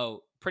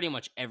slow pretty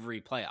much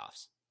every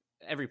playoff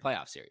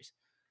series.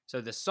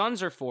 So the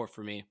Suns are 4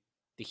 for me.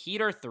 The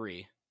Heat are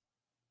 3.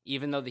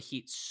 Even though the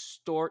Heat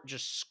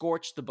just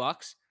scorched the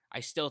Bucks, I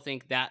still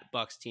think the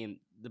Bucks team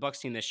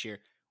this year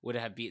would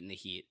have beaten the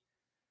Heat.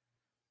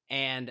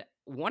 And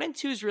 1 and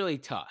 2 is really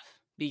tough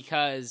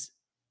because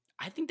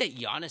I think that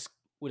Giannis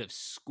would have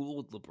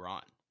schooled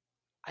LeBron.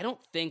 I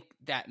don't think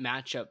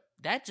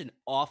that's an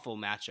awful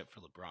matchup for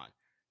LeBron.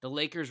 The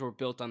Lakers were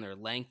built on their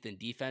length and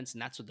defense,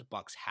 and that's what the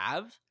Bucks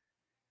have.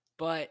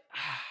 But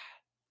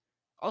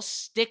I'll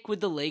stick with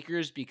the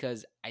Lakers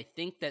because I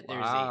think that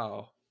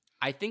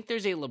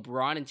there's a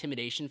LeBron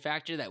intimidation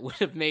factor that would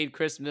have made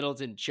Chris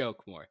Middleton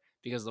choke more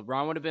because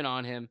LeBron would have been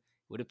on him,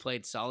 would have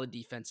played solid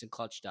defense and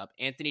clutched up.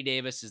 Anthony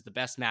Davis is the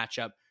best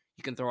matchup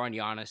you can throw on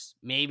Giannis,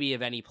 maybe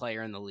of any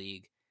player in the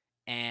league.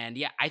 And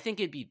yeah, I think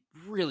it'd be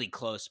really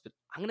close, but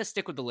I'm going to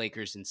stick with the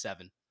Lakers in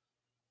 7.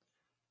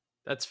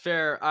 That's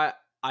fair.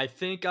 I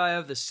think I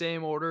have the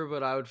same order,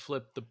 but I would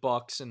flip the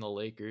Bucks and the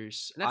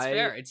Lakers. And that's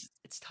fair.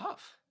 It's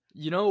tough.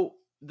 You know,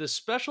 the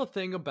special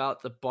thing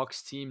about the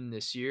Bucks team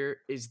this year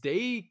is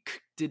they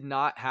did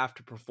not have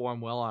to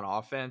perform well on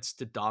offense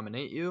to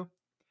dominate you.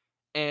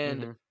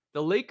 And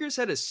the Lakers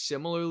had a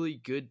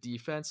similarly good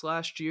defense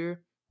last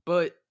year,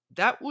 but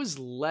that was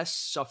less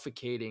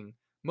suffocating,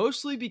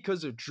 mostly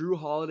because of Drew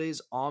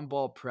Holiday's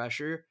on-ball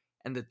pressure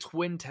and the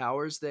twin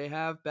towers they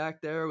have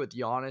back there with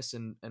Giannis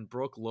and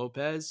Brook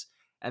Lopez,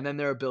 and then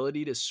their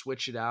ability to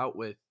switch it out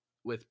with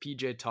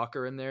PJ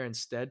Tucker in there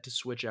instead to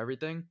switch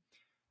everything.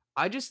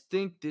 I just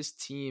think this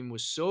team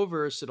was so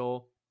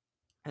versatile.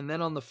 And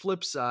then on the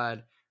flip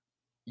side,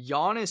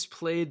 Giannis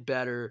played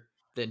better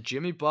than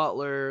Jimmy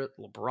Butler,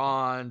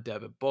 LeBron,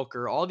 Devin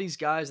Booker, all these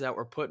guys that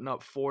were putting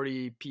up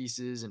 40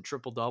 pieces and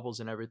triple doubles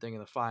and everything in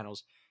the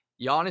finals.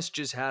 Giannis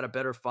just had a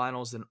better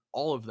finals than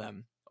all of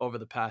them over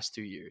the past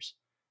 2 years.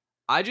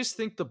 I just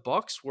think the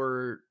Bucks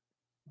were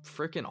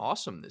freaking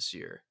awesome this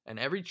year, and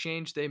every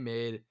change they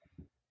made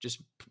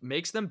just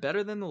makes them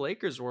better than the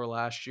Lakers were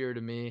last year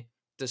to me,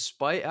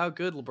 despite how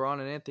good LeBron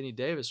and Anthony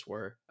Davis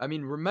were. I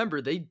mean,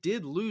 remember, they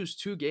did lose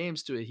 2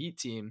 games to a Heat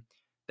team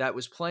that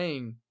was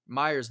playing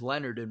Myers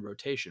Leonard in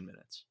rotation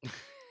minutes.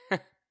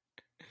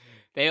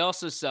 They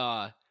also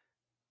saw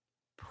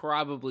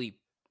probably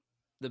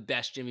the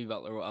best Jimmy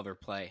Butler will ever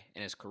play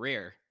in his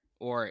career,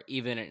 or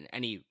even in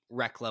any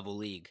rec level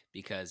league,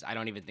 because I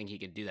don't even think he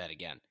could do that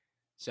again.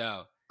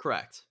 So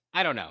correct.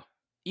 I don't know.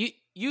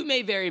 You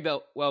may very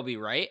well be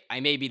right.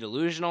 I may be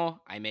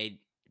delusional. I may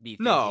be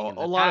thinking in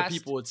the a lot past. of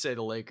people would say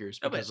the Lakers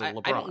because of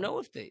LeBron. I don't know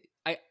if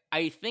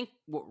I think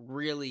what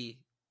really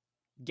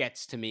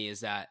gets to me is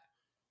that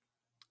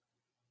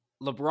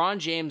LeBron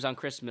James on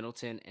Chris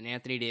Middleton and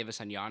Anthony Davis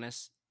on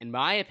Giannis in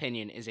my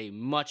opinion, is a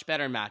much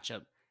better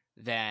matchup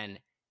than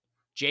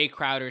Jay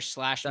Crowder / That's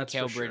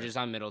Mikal for sure. Bridges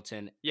on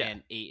Middleton Yeah.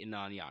 and Ayton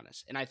on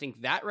Giannis. And I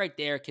think that right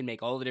there can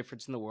make all the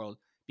difference in the world,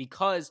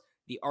 because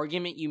the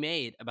argument you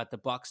made about the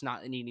Bucks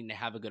not needing to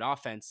have a good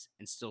offense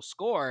and still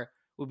score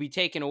would be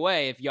taken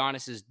away if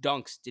Giannis's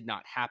dunks did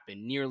not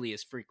happen nearly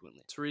as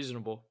frequently. It's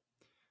reasonable.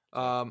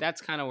 So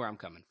that's kind of where I'm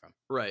coming from.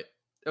 Right.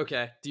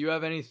 Okay. Do you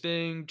have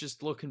anything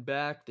just looking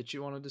back that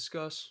you want to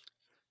discuss?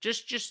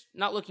 Just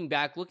not looking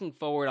back, looking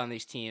forward on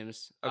these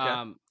teams.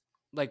 Okay.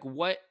 Like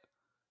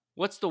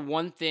what's the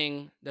one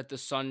thing that the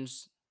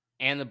Suns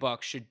and the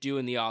Bucks should do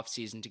in the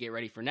offseason to get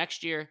ready for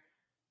next year?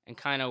 And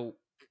kind of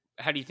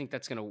how do you think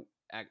that's going to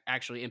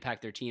actually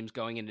impact their teams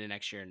going into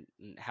next year,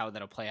 and how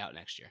that'll play out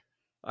next year?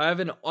 I have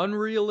an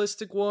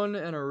unrealistic one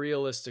and a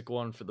realistic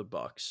one for the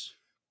Bucks.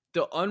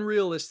 The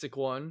unrealistic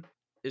one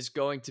is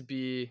going to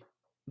be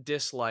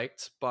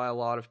disliked by a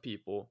lot of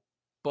people,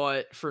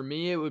 but for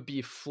me it would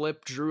be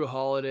flip Drew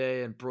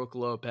Holiday and Brook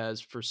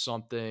Lopez for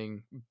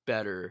something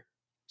better,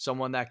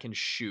 someone that can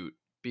shoot,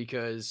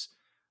 because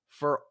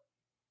for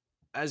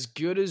as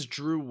good as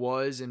Drew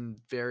was in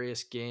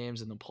various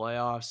games in the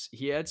playoffs,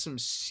 he had some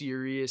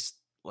serious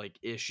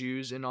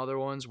issues in other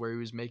ones where he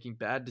was making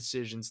bad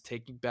decisions,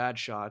 taking bad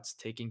shots,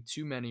 taking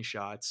too many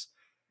shots.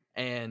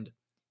 And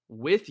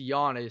with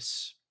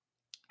Giannis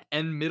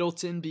and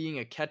Middleton being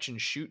a catch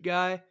and shoot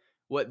guy,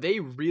 what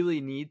they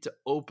really need to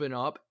open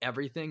up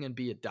everything and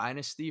be a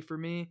dynasty for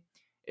me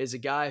is a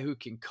guy who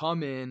can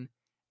come in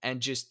and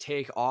just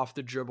take off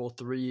the dribble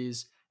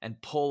threes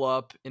and pull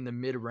up in the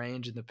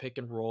mid-range in the pick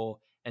and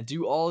roll and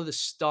do all of the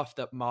stuff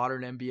that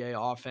modern NBA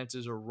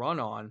offenses are run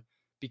on,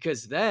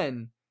 because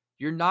then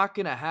you're not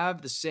going to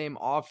have the same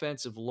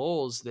offensive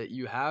lulls that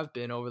you have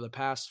been over the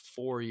past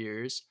 4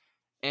 years.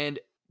 And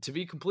to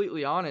be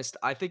completely honest,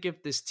 I think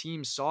if this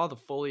team saw the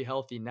fully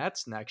healthy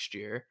Nets next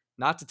year,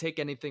 not to take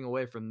anything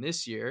away from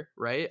this year,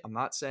 right? I'm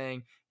not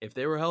saying if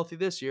they were healthy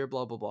this year,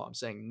 blah, blah, blah. I'm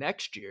saying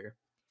next year,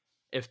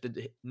 if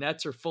the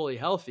Nets are fully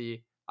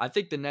healthy, I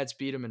think the Nets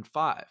beat them in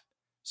 5.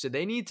 So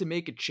they need to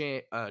make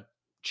a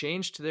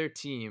change to their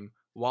team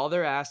while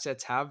their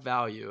assets have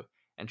value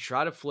and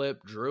try to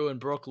flip Drew and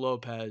Brook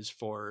Lopez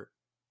for,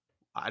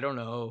 I don't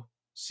know,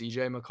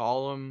 CJ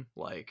McCollum,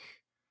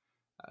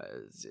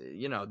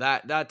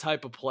 that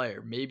type of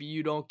player. Maybe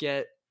you don't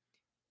get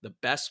the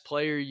best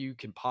player you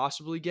can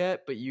possibly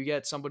get, but you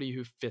get somebody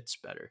who fits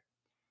better.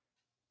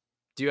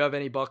 Do you have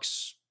any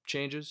Bucks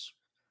changes?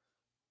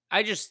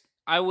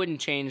 I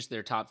wouldn't change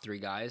their top 3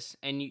 guys,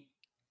 and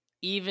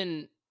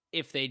even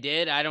if they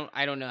did, I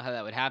don't know how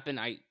that would happen.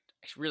 I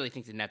really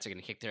think the Nets are going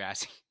to kick their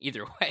ass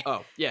either way.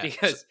 Oh yeah,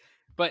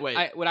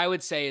 what I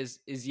would say is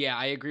yeah,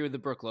 I agree with the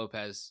Brook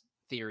Lopez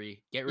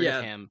theory. Get rid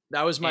of him.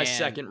 That was my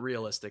second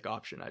realistic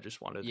option. I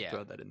just wanted to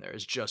throw that in there.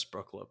 It's just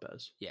Brook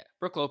Lopez. Yeah,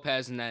 Brook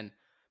Lopez, and then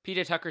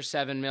PJ Tucker,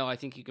 $7 million. I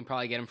think you can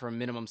probably get him for a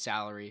minimum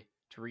salary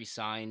to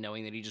re-sign,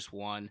 knowing that he just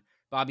won.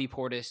 Bobby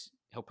Portis,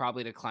 he'll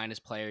probably decline as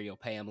player. You'll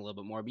pay him a little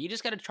bit more, but you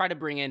just got to try to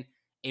bring in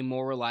a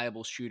more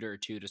reliable shooter or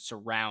two to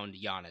surround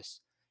Giannis.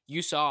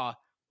 You saw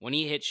when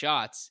he hit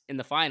shots in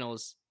the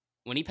finals,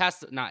 when he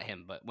passed the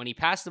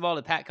ball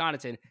to Pat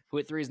Connaughton, who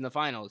hit threes in the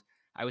finals,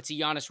 I would see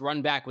Giannis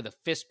run back with a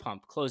fist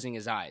pump, closing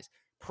his eyes,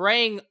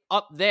 praying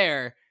up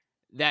there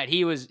that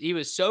he was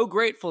so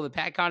grateful that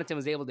Pat Connaughton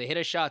was able to hit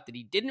a shot that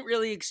he didn't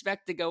really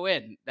expect to go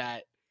in.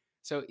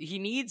 So he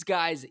needs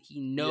guys that he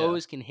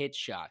knows can hit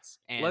shots.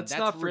 And let's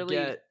not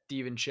forget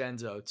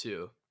DiVincenzo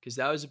too, because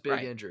that was a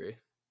big injury.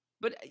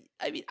 But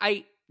I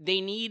mean, they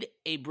need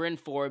a Bryn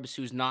Forbes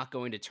who's not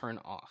going to turn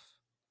off.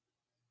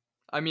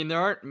 I mean, there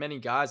aren't many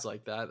guys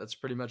like that. That's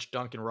pretty much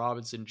Duncan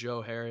Robinson,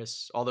 Joe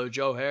Harris. Although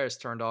Joe Harris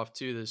turned off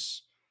too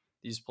these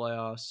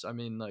playoffs. I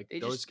mean,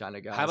 those kind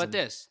of guys. How about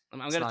this? I'm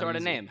going to throw out a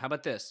name. How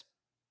about this?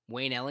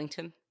 Wayne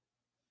Ellington?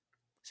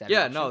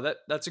 Yeah, no,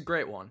 that's a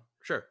great one.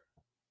 Sure.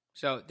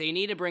 So they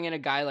need to bring in a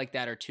guy like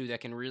that or two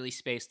that can really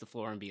space the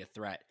floor and be a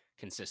threat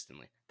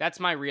consistently. That's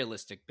my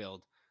realistic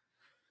build.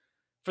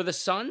 For the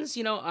Suns,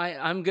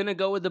 I'm going to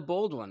go with the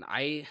bold one.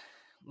 I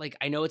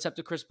know it's up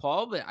to Chris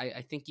Paul, but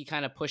I think you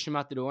kind of push him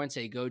out the door and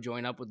say, go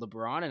join up with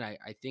LeBron. And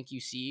I think you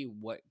see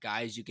what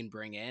guys you can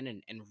bring in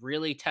and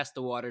really test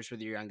the waters with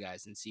your young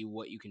guys and see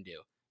what you can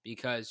do.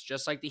 Because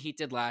just like the Heat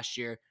did last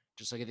year,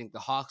 just like I think the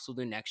Hawks will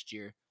do next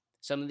year,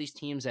 some of these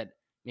teams that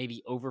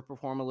maybe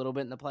overperform a little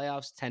bit in the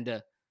playoffs tend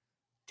to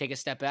take a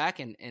step back.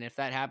 And if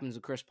that happens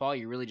with Chris Paul,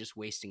 you're really just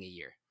wasting a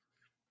year.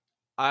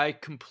 I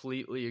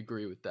completely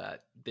agree with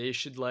that. They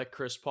should let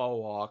Chris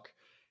Paul walk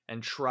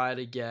and try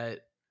to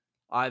get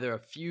either a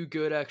few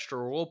good extra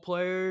role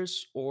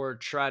players or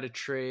try to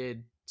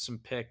trade some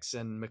picks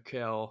and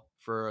Mikal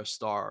for a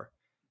star.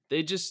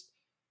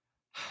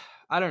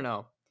 I don't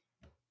know.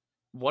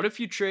 What if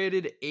you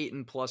traded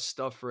Ayton plus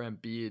stuff for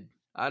Embiid?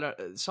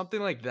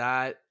 Something like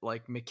that,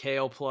 like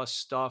Mikal plus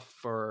stuff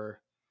for.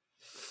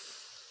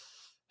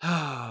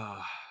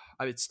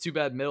 It's too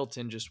bad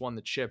Middleton just won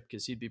the chip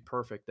because he'd be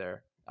perfect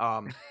there.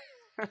 Can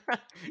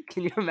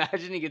you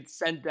imagine he gets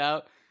sent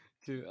out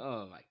to?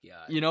 Oh my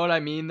god! You know what I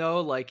mean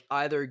though? Like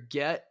either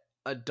get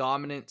a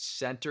dominant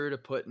center to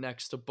put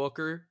next to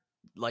Booker,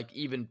 like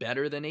even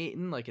better than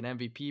Ayton, like an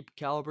MVP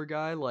caliber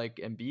guy like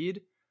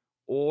Embiid,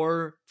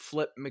 or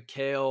flip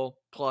Mikal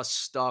plus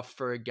stuff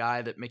for a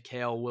guy that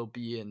Mikal will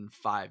be in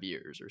 5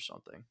 years or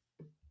something.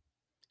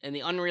 And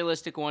the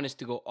unrealistic one is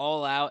to go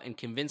all out and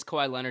convince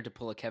Kawhi Leonard to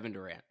pull a Kevin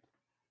Durant.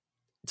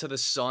 To the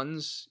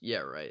Suns?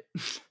 Yeah, right.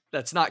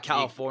 That's not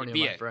California,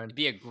 my friend. It'd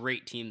be a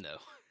great team, though.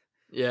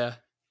 Yeah.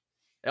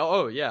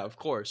 Oh, yeah, of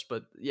course.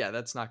 But yeah,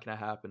 that's not going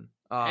to happen.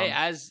 Hey,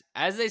 as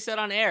they said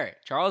on air,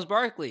 Charles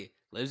Barkley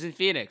lives in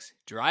Phoenix,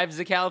 drives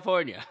to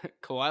California.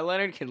 Kawhi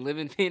Leonard can live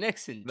in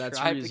Phoenix and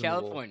drive to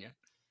California.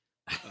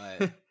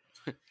 But,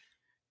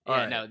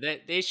 yeah, no,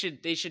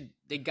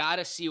 they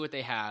gotta see what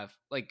they have.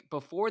 Like,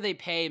 before they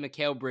pay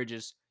Mikal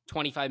Bridges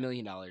 $25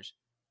 million,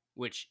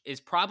 which is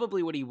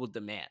probably what he will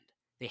demand,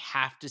 they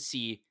have to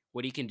see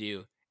what he can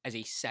do as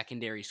a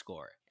secondary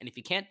scorer. And if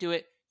he can't do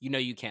it,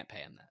 you can't pay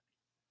him that.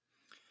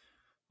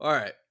 All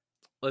right,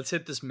 let's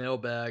hit this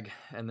mailbag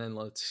and then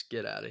let's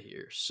get out of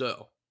here.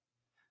 So,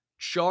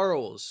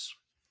 Charles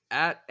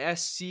at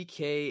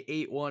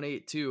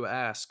SCK8182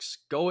 asks,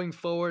 going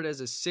forward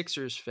as a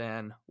Sixers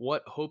fan,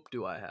 what hope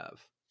do I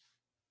have?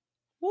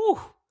 Woo!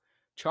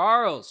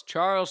 Charles.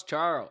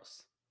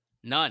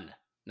 None.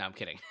 No, I'm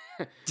kidding.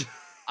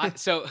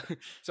 So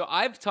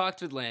I've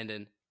talked with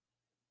Landon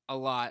a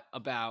lot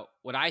about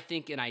what I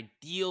think an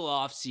ideal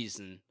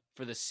offseason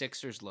for the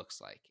Sixers looks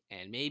like.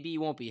 And maybe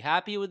you won't be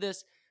happy with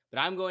this, but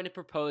I'm going to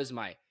propose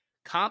my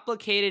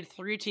complicated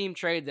 3-team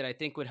trade that I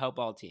think would help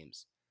all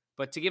teams.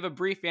 But to give a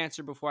brief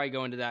answer before I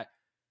go into that,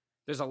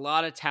 there's a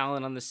lot of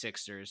talent on the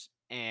Sixers,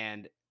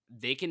 and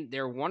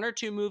they're 1 or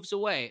 2 moves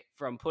away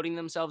from putting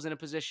themselves in a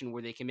position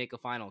where they can make a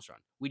finals run.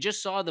 We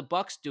just saw the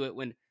Bucks do it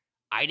when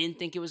I didn't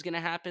think it was going to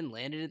happen.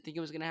 Landon didn't think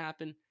it was going to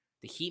happen.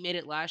 The Heat made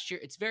it last year.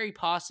 It's very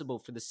possible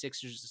for the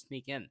Sixers to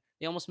sneak in.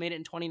 They almost made it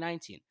in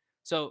 2019.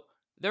 So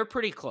they're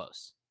pretty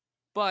close.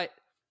 But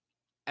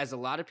as a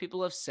lot of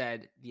people have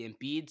said, the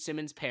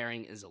Embiid-Simmons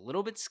pairing is a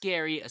little bit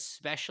scary,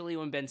 especially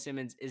when Ben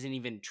Simmons isn't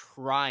even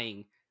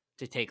trying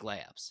to take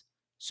layups.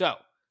 So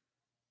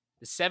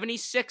the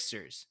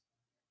 76ers,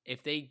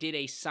 if they did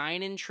a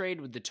sign-in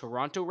trade with the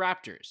Toronto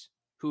Raptors,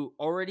 who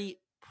already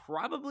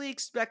probably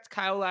expect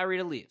Kyle Lowry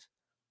to leave,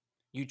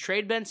 you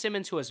trade Ben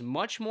Simmons, who has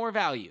much more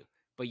value,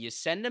 but you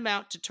send him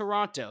out to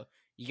Toronto,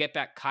 you get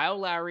back Kyle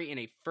Lowry in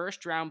a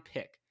first-round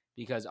pick,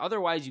 because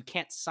otherwise you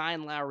can't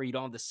sign Lowry, you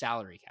don't have the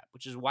salary cap,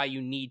 which is why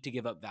you need to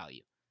give up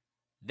value.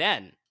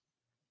 Then,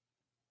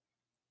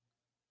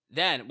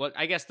 well,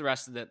 I guess the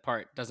rest of the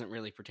part doesn't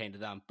really pertain to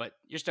them, but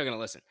you're still going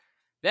to listen.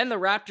 Then the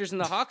Raptors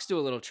and the Hawks do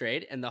a little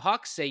trade, and the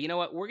Hawks say, you know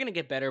what, we're going to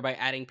get better by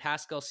adding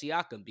Pascal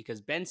Siakam,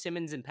 because Ben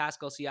Simmons and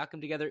Pascal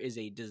Siakam together is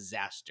a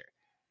disaster.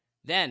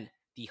 Then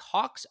the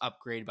Hawks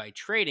upgrade by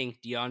trading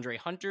DeAndre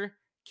Hunter,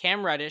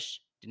 Cam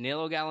Reddish,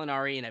 Danilo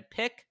Gallinari, and a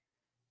pick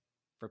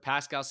for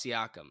Pascal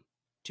Siakam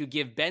to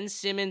give Ben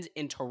Simmons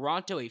in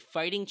Toronto a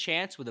fighting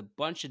chance with a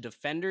bunch of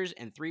defenders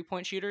and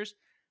three-point shooters,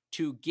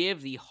 to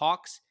give the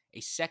Hawks a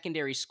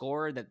secondary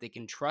scorer that they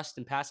can trust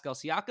in Pascal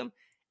Siakam,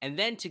 and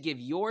then to give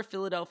your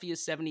Philadelphia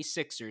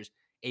 76ers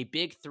a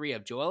big three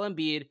of Joel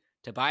Embiid,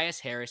 Tobias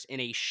Harris,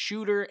 and a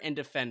shooter and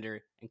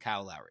defender in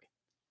Kyle Lowry.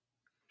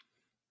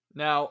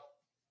 Now,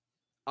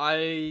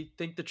 I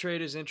think the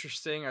trade is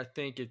interesting. I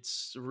think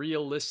it's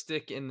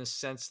realistic in the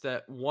sense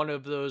that one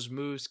of those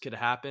moves could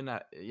happen.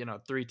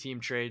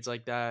 3-team trades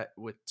like that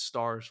with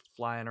stars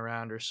flying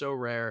around are so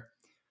rare.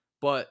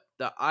 But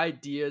the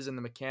ideas and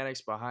the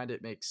mechanics behind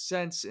it make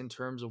sense in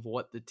terms of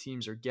what the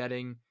teams are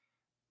getting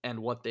and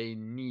what they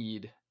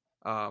need.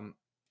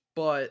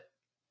 But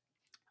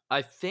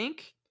I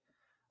think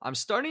I'm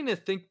starting to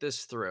think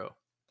this through.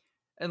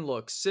 And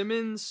look,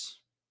 Simmons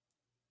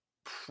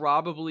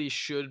probably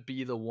should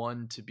be the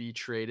one to be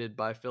traded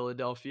by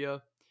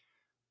Philadelphia.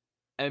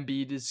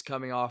 Embiid is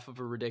coming off of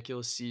a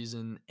ridiculous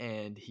season,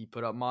 and he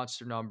put up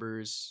monster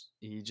numbers.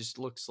 He just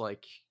looks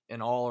like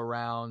an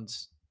all-around,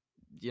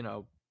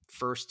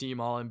 first-team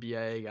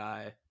All-NBA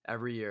guy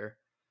every year.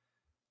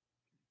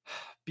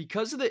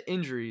 Because of the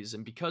injuries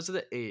and because of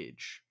the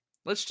age,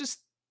 let's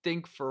just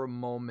think for a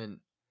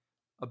moment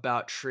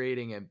about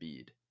trading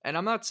Embiid. And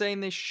I'm not saying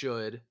they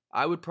should.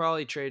 I would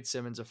probably trade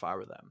Simmons if I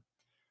were them.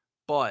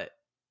 But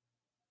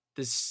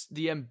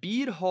the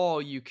Embiid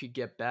haul you could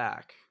get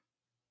back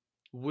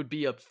would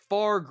be a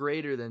far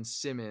greater than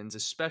Simmons,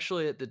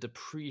 especially at the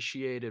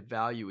depreciated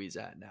value he's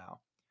at now.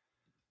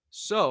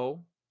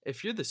 So,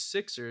 if you're the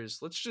Sixers,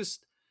 let's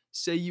just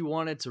say you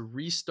wanted to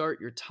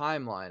restart your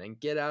timeline and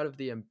get out of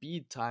the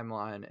Embiid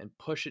timeline and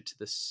push it to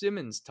the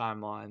Simmons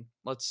timeline.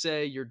 Let's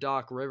say you're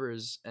Doc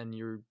Rivers and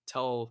you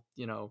tell,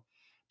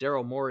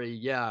 Daryl Morey,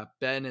 yeah,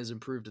 Ben has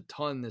improved a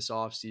ton this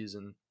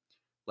offseason.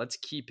 Let's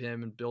keep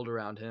him and build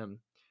around him.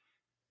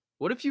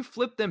 What if you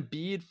flipped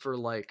Embiid for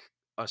like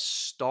a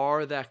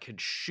star that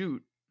could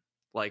shoot,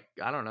 like,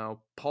 I don't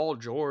know, Paul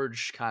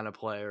George kind of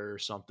player or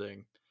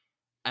something,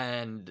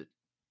 and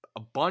a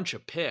bunch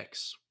of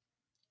picks?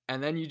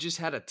 And then you just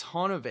had a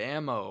ton of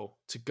ammo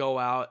to go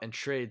out and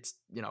trade,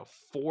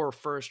 4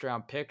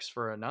 first-round picks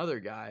for another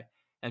guy.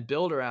 and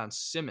build around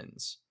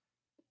Simmons.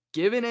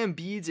 Given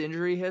Embiid's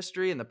injury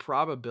history and the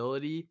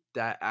probability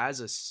that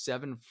as a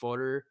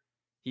 7-footer,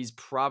 he's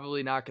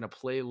probably not going to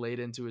play late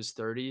into his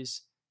 30s,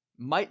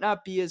 might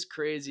not be as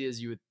crazy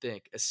as you would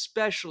think,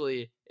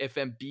 especially if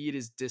Embiid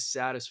is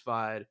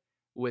dissatisfied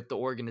with the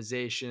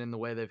organization and the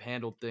way they've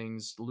handled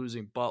things,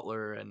 losing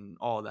Butler and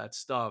all that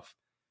stuff.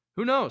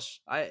 Who knows?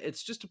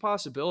 It's just a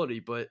possibility,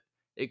 but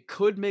it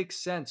could make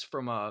sense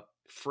from a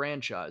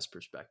franchise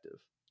perspective.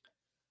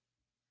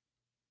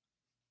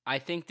 I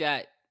think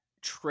that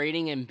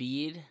trading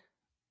Embiid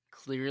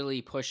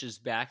clearly pushes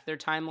back their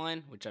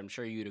timeline, which I'm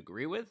sure you'd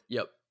agree with.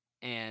 Yep.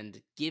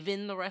 And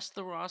given the rest of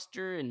the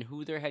roster and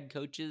who their head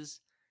coach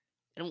is,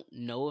 I don't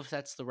know if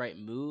that's the right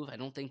move. I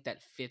don't think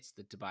that fits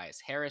the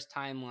Tobias Harris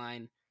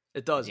timeline.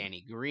 It doesn't.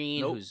 Danny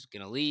Green, Nope. who's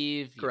going to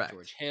leave. Correct.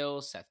 George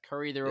Hill, Seth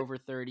Curry, they're over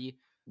 30.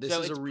 This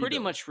so is it's a pretty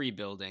rebuild. much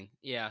rebuilding.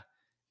 Yeah.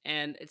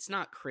 And it's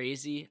not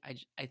crazy.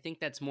 I think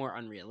that's more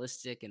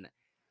unrealistic. And,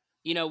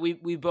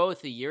 we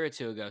both a year or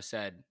two ago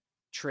said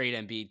trade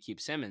Embiid,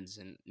 keep Simmons.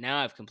 And now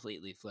I've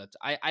completely flipped.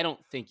 I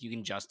don't think you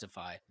can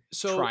justify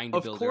trying to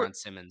build around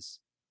Simmons.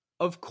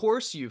 Of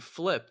course you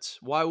flipped.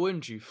 Why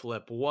wouldn't you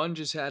flip? One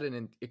just had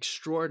an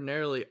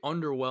extraordinarily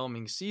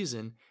underwhelming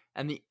season,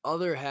 and the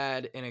other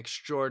had an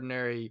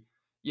extraordinary,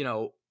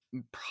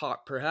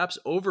 perhaps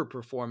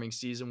overperforming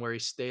season where he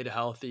stayed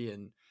healthy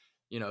and,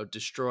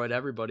 destroyed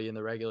everybody in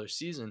the regular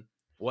season.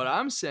 What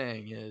I'm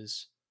saying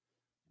is,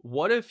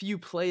 what if you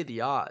play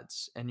the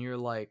odds and you're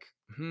like,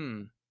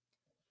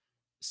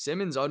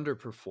 Simmons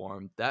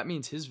underperformed. That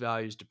means his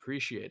value is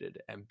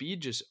depreciated. And Embiid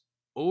just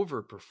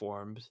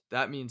overperformed.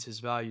 That means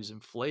his value is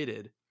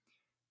inflated.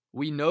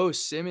 We know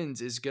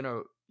Simmons is going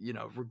to,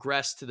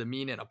 regress to the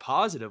mean in a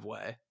positive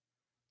way.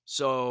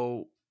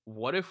 So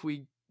what if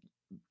we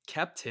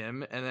kept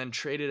him and then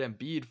traded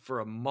Embiid for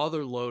a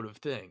mother load of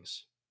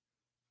things?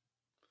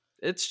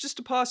 It's just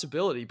a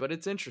possibility, but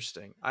it's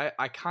interesting.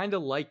 I kind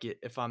of like it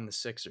if I'm the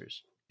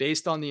Sixers,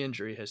 based on the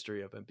injury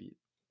history of Embiid.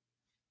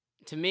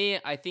 To me,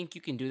 I think you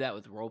can do that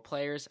with role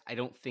players. I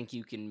don't think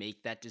you can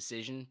make that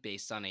decision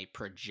based on a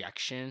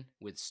projection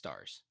with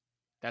stars.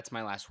 That's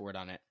my last word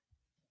on it.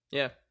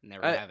 Yeah.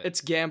 Never have it.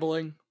 It's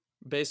gambling,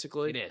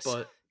 basically. It is.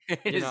 But,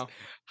 it is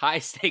high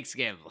stakes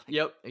gambling.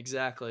 Yep,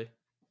 exactly.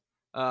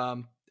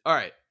 All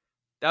right.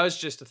 That was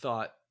just a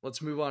thought.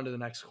 Let's move on to the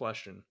next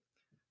question.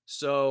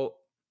 So,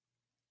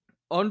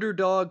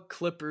 Underdog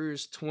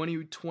Clippers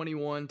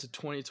 2021 to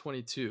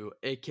 2022,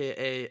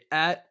 aka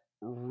at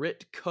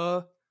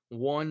Ritka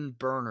One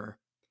Burner,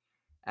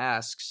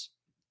 asks,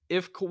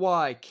 if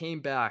Kawhi came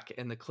back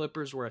and the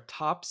Clippers were a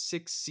top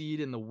 6 seed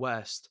in the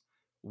West,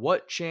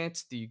 what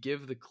chance do you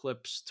give the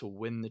Clips to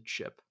win the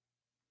chip?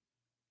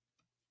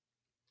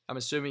 I'm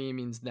assuming he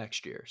means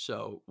next year.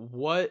 So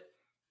what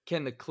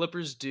can the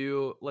Clippers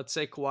do? Let's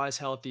say Kawhi's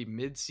healthy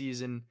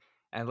mid-season,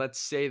 and let's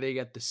say they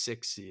get the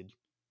 6th seed.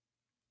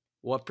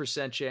 What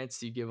 % chance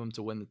do you give them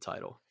to win the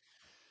title?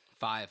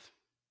 5.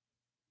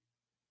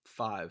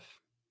 5.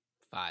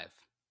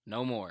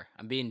 No more.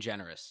 I'm being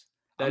generous.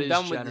 I'm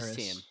done with this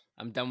team.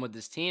 I'm done with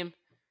this team.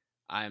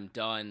 I'm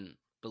done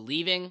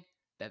believing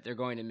that they're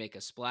going to make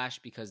a splash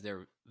because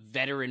their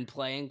veteran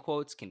playing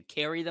quotes can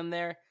carry them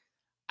there.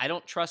 I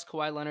don't trust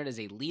Kawhi Leonard as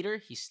a leader.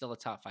 He's still a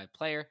top 5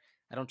 player.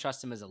 I don't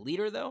trust him as a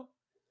leader, though.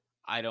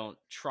 I don't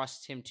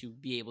trust him to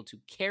be able to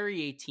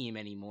carry a team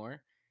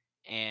anymore,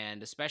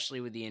 and especially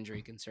with the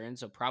injury concerns,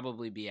 he'll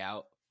probably be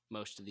out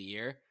most of the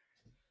year.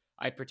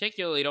 I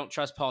particularly don't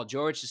trust Paul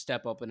George to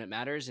step up when it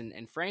matters,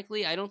 and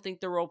frankly, I don't think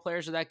the role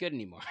players are that good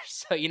anymore.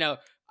 So,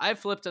 I've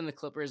flipped on the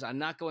Clippers. I'm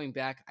not going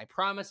back. I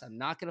promise I'm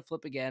not going to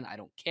flip again. I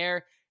don't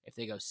care if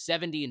they go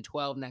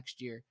 70-12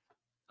 next year.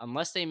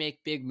 Unless they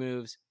make big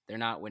moves, they're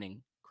not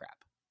winning crap.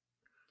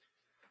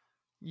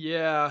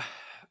 Yeah,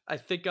 I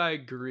think I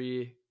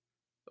agree.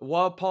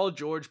 While Paul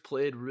George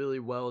played really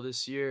well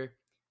this year,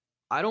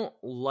 I don't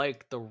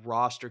like the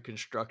roster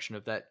construction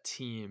of that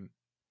team.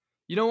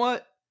 You know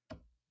what?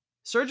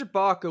 Serge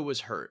Ibaka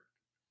was hurt,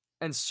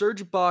 and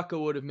Serge Ibaka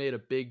would have made a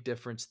big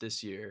difference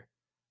this year.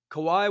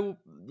 Kawhi,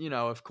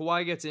 if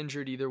Kawhi gets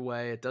injured either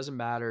way, it doesn't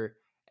matter,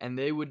 and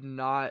they would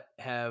not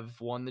have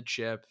won the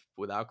chip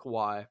without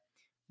Kawhi.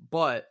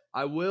 But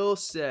I will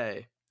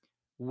say,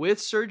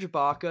 with Serge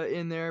Ibaka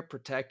in there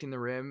protecting the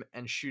rim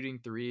and shooting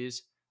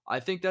threes, I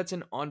think that's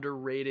an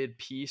underrated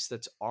piece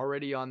that's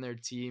already on their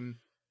team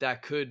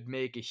that could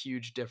make a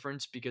huge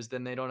difference, because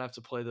then they don't have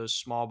to play those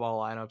small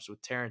ball lineups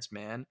with Terrence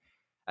Mann.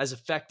 As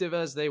effective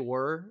as they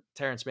were,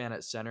 Terrence Mann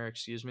at center,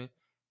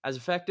 as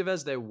effective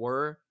as they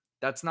were,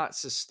 that's not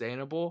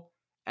sustainable.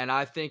 And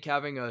I think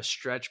having a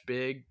stretch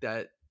big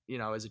that,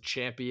 is a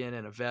champion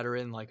and a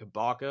veteran like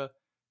Ibaka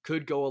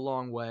could go a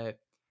long way.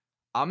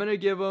 I'm going to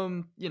give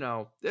them,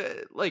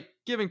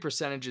 giving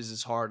percentages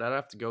is hard. I'd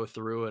have to go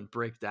through and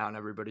break down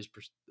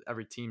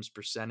every team's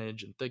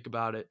percentage and think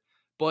about it.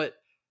 But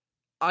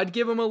I'd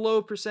give him a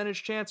low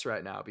percentage chance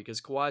right now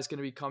because Kawhi's going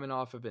to be coming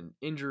off of an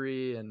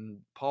injury, and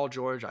Paul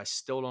George I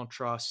still don't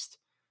trust.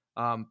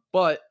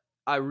 But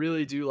I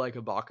really do like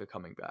Ibaka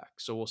coming back,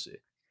 so we'll see.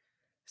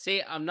 See,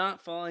 I'm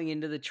not falling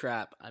into the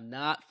trap.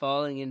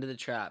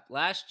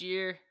 Last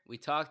year, we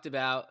talked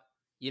about,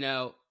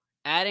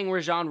 adding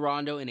Rajon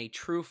Rondo in a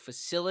true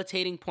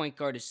facilitating point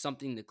guard is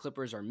something the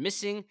Clippers are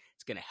missing.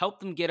 It's going to help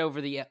them get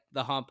over the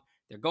hump.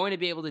 They're going to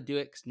be able to do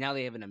it because now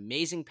they have an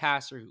amazing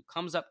passer who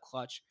comes up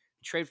clutch.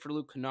 Trade for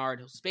Luke Kennard.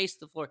 He'll space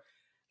the floor. It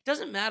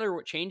doesn't matter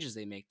what changes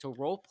they make to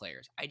role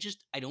players. I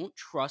don't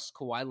trust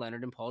Kawhi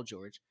Leonard and Paul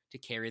George to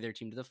carry their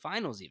team to the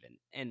finals even.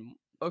 And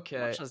much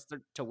less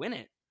to win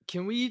it.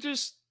 Can we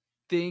just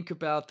think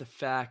about the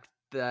fact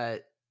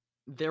that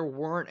there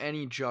weren't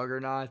any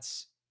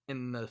juggernauts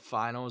in the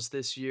finals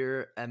this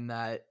year, and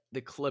that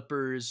the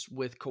Clippers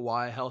with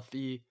Kawhi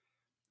healthy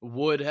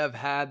would have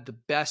had the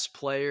best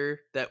player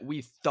that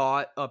we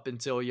thought up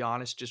until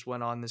Giannis just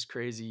went on this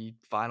crazy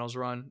finals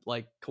run?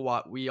 Like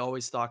Kawhi, we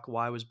always thought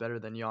Kawhi was better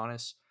than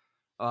Giannis.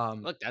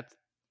 Look,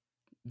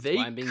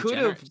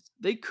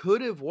 they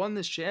could have won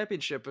this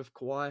championship if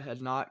Kawhi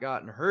had not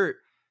gotten hurt.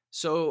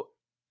 So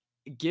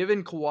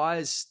given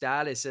Kawhi's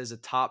status as a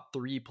top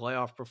 3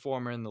 playoff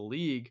performer in the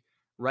league,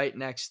 right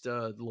next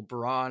to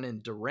LeBron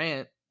and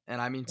Durant,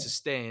 and I mean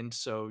sustained,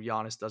 so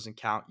Giannis doesn't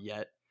count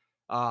yet,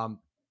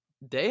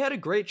 they had a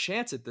great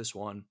chance at this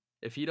one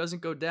if he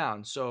doesn't go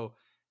down. So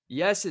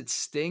yes, it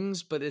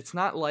stings, but it's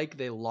not like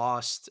they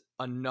lost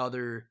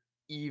another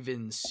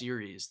even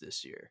series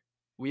this year.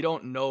 We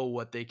don't know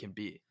what they can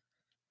be.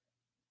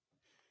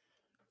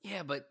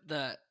 Yeah, but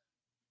the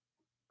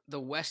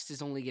West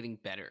is only getting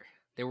better.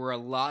 There were a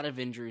lot of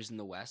injuries in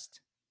the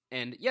West.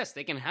 And yes,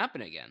 they can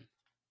happen again.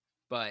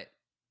 But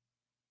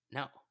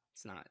no,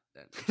 it's not.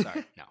 I'm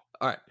sorry. No.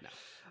 All right.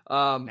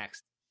 No.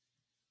 Next.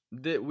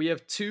 We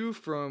have 2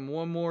 from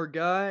one more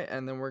guy,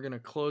 and then we're going to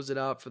close it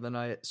out for the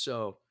night.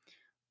 So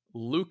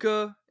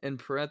Luka, in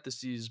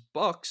parentheses,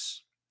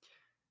 Bucks,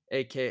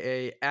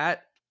 a.k.a.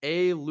 at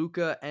A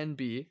Luka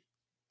NB,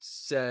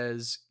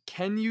 says,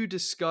 can you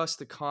discuss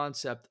the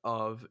concept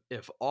of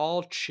if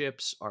all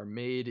chips are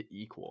made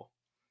equal?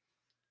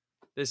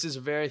 This is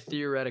a very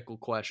theoretical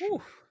question.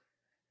 Ooh.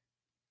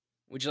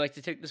 Would you like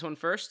to take this one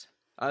first?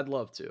 I'd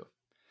love to.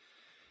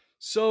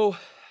 So,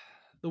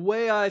 the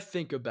way I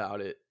think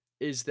about it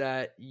is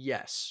that,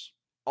 yes,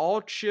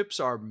 all chips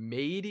are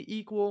made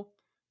equal,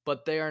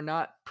 but they are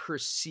not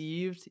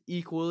perceived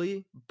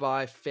equally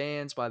by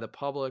fans, by the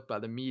public, by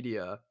the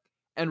media,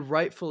 and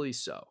rightfully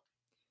so.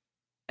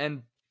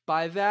 And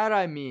by that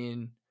I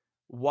mean,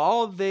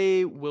 while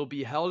they will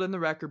be held in the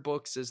record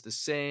books as the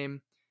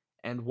same,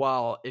 and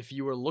while if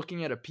you were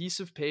looking at a piece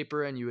of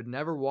paper and you had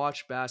never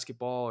watched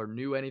basketball or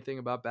knew anything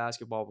about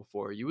basketball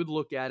before, you would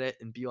look at it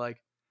and be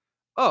like,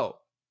 oh,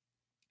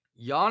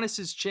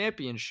 Giannis's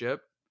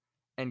championship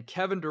and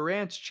Kevin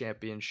Durant's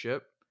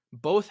championship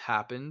both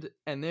happened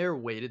and they're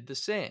weighted the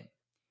same.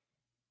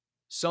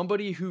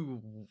 Somebody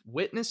who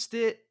witnessed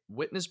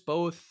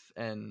both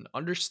and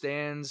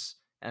understands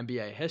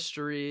NBA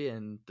history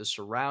and the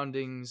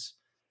surroundings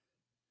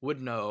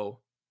would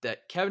know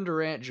that Kevin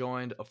Durant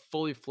joined a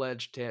fully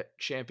fledged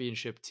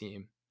championship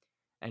team,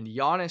 and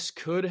Giannis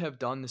could have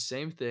done the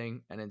same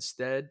thing and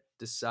instead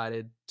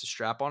decided to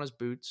strap on his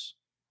boots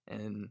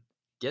and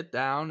get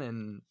down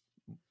and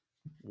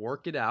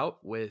work it out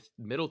with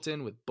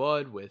Middleton, with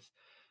Bud, with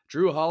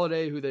Drew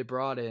Holiday, who they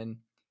brought in,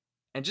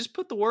 and just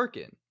put the work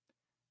in.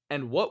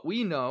 And what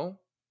we know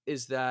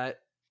is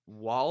that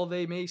while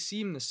they may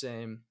seem the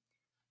same,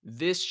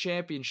 this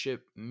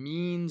championship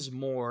means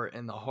more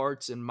in the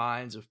hearts and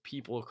minds of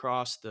people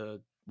across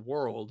the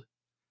world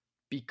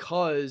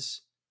because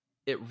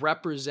it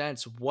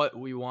represents what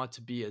we want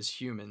to be as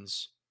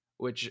humans,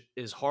 which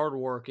is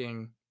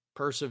hardworking,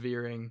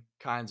 persevering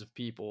kinds of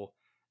people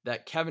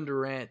that Kevin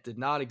Durant did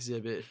not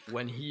exhibit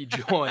when he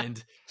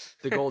joined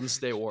the Golden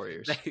State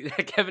Warriors.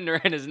 That Kevin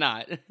Durant is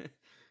not.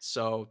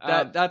 So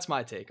that's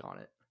my take on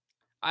it.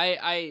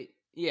 I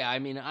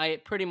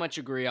pretty much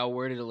agree. I'll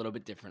word it a little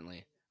bit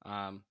differently.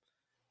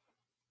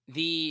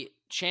 The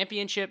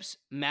championships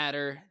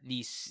matter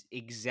the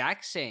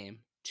exact same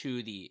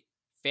to the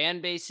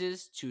fan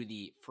bases, to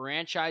the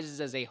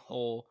franchises as a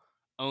whole,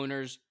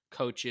 owners,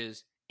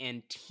 coaches,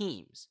 and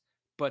teams.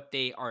 But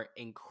they are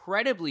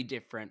incredibly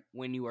different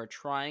when you are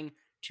trying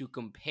to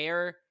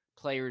compare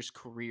players'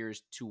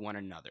 careers to one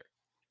another.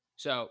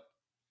 So,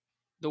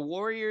 the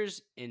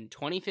Warriors in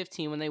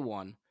 2015 when they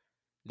won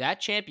that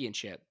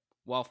championship,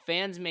 while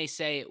fans may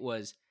say it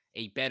was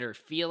a better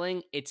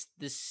feeling, it's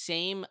the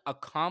same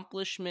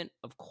accomplishment,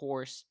 of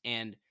course,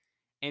 and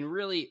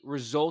really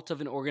result of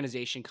an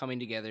organization coming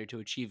together to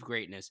achieve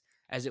greatness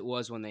as it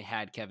was when they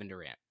had Kevin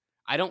Durant.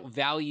 I don't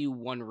value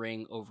one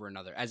ring over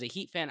another. As a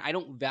Heat fan, I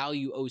don't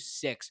value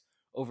 06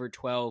 over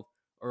 12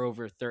 or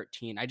over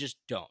 13. I just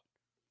don't.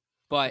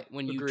 But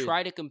when you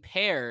try to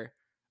compare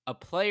a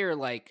player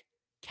like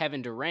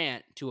Kevin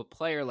Durant to a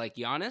player like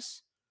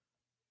Giannis,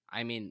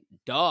 I mean,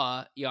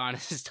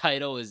 Giannis'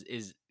 title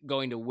is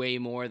going to weigh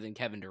more than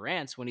Kevin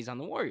Durant's when he's on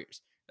the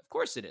Warriors. Of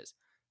course it is.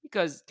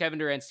 Because Kevin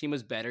Durant's team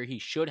was better. He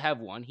should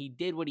have won. He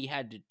did what he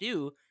had to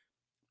do,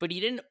 but he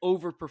didn't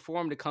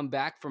overperform to come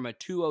back from a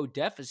 2-0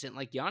 deficit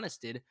like Giannis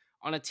did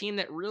on a team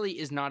that really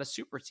is not a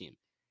super team.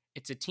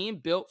 It's a team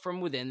built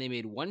from within. They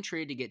made one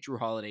trade to get Jrue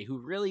Holiday, who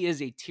really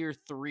is a tier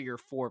 3 or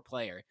 4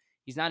 player.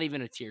 He's not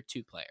even a tier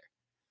 2 player.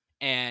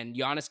 And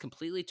Giannis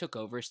completely took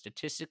over,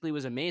 statistically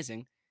was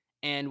amazing.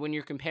 And when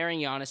you're comparing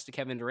Giannis to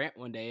Kevin Durant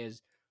one day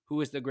as who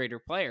is the greater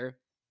player,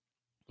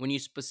 when you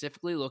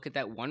specifically look at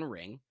that one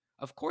ring,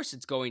 of course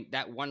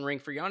that one ring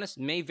for Giannis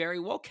may very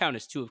well count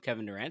as 2 of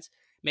Kevin Durant's,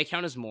 may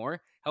count as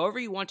more. However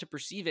you want to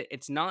perceive it,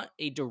 it's not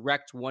a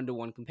direct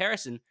one-to-one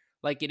comparison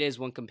like it is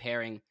when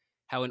comparing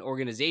how an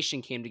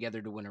organization came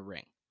together to win a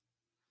ring.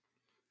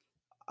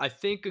 I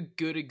think a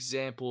good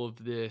example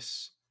of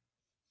this,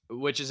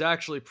 which is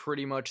actually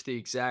pretty much the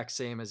exact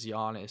same as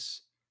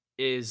Giannis,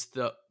 is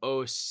the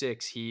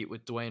 06 Heat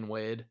with Dwayne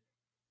Wade.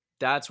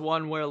 That's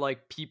one where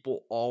like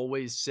people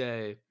always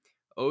say,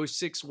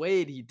 06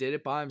 Wade, he did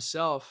it by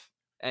himself.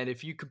 And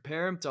if you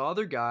compare him to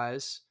other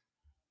guys,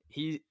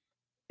 who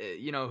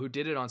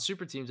did it on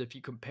super teams, if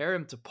you compare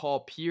him to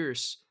Paul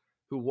Pierce,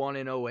 who won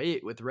in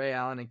 08 with Ray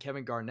Allen and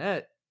Kevin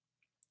Garnett,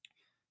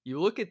 you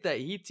look at that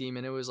Heat team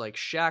and it was like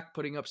Shaq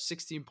putting up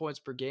 16 points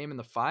per game in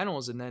the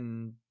finals and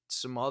then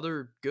some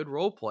other good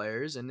role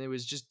players. And it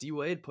was just D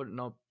Wade putting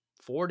up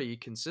 40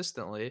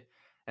 consistently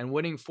and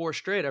winning 4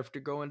 straight after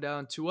going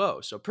down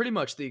 2-0. So pretty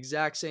much the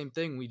exact same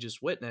thing we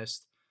just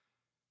witnessed.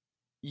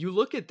 You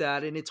look at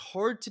that and it's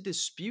hard to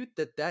dispute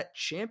that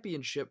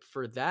championship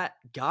for that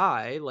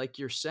guy, like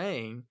you're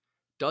saying,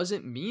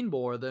 doesn't mean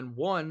more than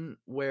one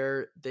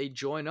where they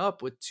join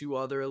up with 2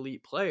 other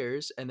elite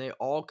players and they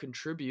all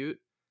contribute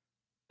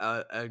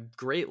a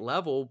great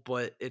level,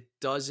 but it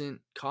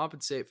doesn't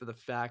compensate for the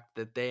fact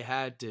that they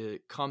had to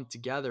come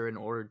together in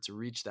order to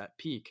reach that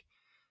peak.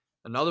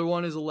 Another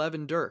one is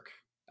 11 Dirk.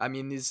 I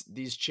mean,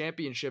 these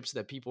championships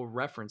that people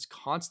reference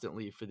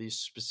constantly for these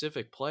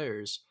specific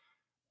players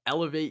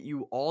elevate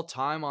you all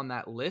time on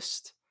that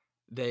list.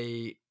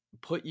 They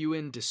put you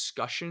in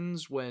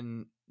discussions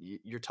when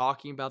you're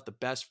talking about the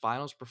best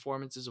finals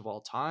performances of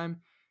all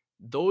time.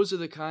 Those are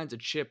the kinds of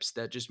chips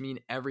that just mean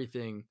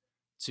everything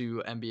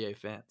to NBA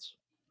fans.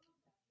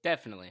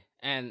 Definitely.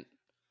 And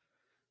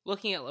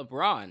looking at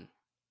LeBron,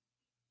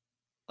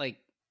 like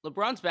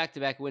LeBron's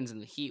back-to-back wins in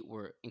the Heat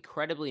were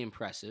incredibly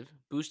impressive,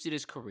 boosted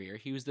his career.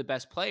 He was the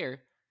best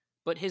player,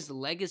 but his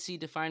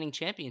legacy-defining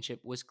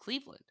championship was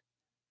Cleveland.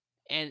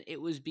 And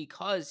it was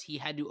because he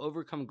had to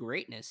overcome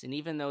greatness. And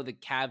even though the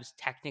Cavs,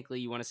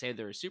 technically, you want to say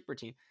they're a super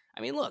team,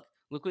 I mean, look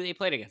who they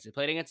played against. They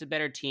played against a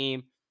better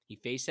team. He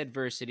faced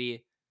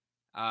adversity.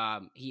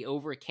 He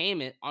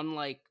overcame it,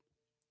 unlike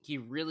he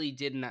really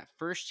did in that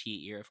first Heat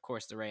year. Of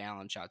course, the Ray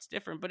Allen shot's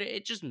different, but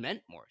it just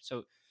meant more.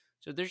 So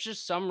there's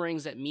just some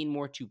rings that mean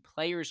more to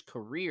players'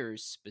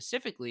 careers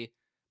specifically,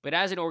 but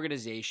as an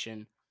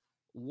organization,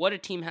 what a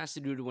team has to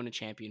do to win a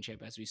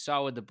championship, as we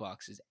saw with the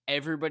Bucks, is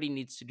everybody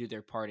needs to do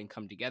their part and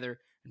come together.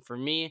 And for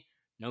me,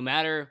 no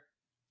matter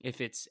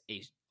if it's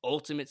a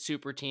ultimate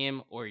super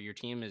team or your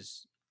team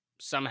is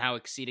somehow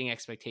exceeding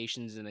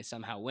expectations and they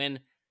somehow win,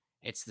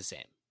 it's the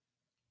same.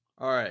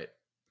 All right.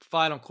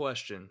 Final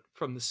question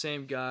from the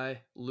same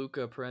guy,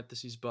 Luca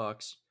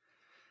 (Bucks).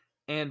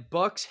 And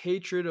Bucks'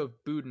 hatred of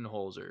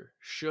Budenholzer,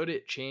 should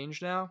it change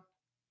now?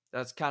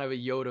 That's kind of a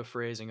Yoda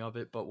phrasing of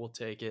it, but we'll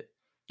take it.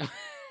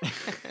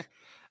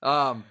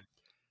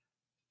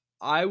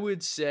 I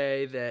would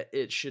say that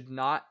it should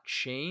not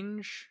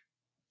change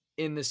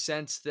in the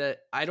sense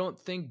that I don't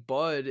think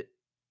Bud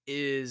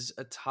is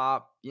a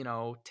top, 10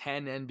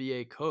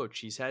 NBA coach.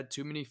 He's had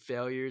too many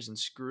failures and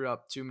screwed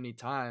up too many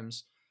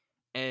times.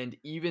 And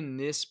even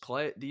these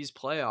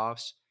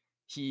playoffs,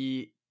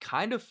 he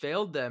kind of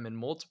failed them in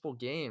multiple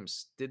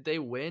games. Did they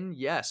win?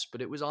 Yes, but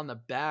it was on the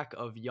back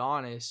of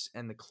Giannis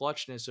and the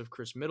clutchness of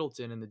Chris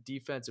Middleton and the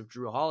defense of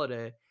Jrue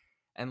Holiday,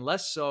 and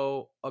less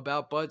so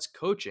about Bud's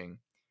coaching.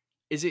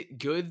 Is it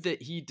good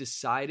that he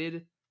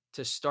decided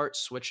to start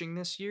switching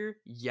this year?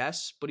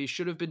 Yes, but he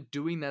should have been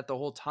doing that the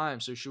whole time.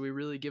 So should we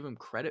really give him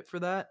credit for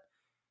that?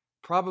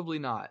 Probably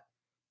not.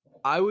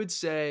 I would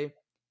say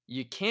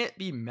you can't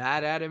be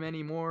mad at him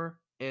anymore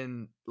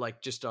and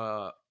like just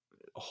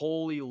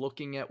wholly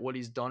looking at what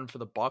he's done for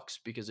the Bucks,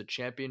 because a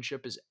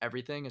championship is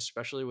everything,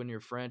 especially when your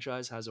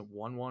franchise hasn't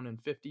won one in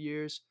 50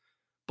 years.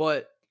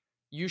 But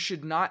you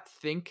should not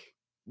think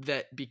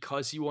that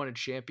because he won a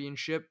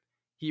championship,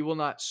 he will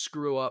not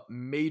screw up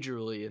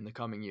majorly in the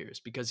coming years,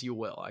 because he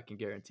will. I can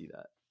guarantee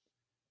that.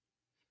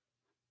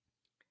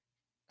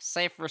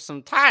 Save for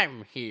some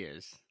time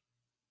here's.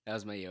 That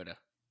was my Yoda.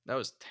 That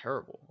was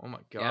terrible. Oh my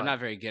god. Yeah, I'm not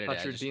very good at it. I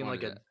thought you were being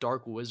like a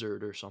dark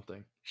wizard or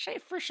something.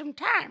 Save for some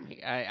time.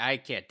 I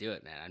can't do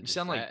it, man. You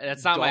sound like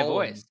that's not my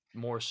voice.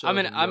 More so. I'm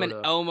an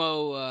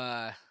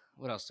Elmo.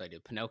 What else do I do?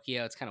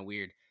 Pinocchio. It's kind of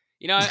weird.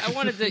 I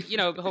wanted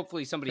to.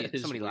 Hopefully somebody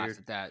laughs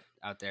at that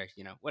out there.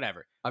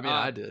 Whatever. I mean,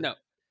 I did. No.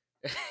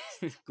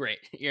 Great.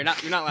 You're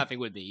not laughing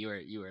with me.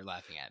 You were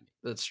laughing at me.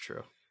 That's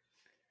true.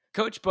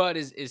 Coach Bud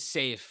is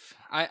safe.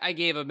 I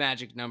gave a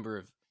magic number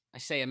of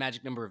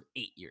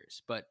 8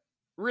 years, but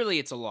really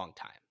it's a long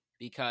time,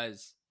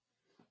 because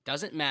it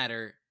doesn't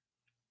matter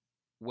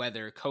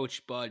whether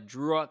Coach Bud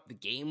drew up the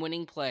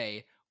game-winning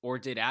play or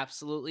did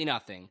absolutely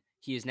nothing.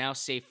 He is now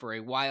safe for a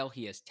while.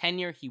 He has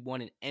tenure. He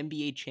won an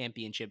NBA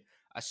championship,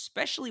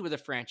 especially with a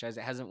franchise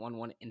that hasn't won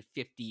one in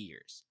 50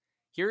 years.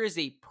 Here is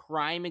a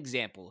prime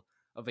example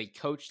of a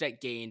coach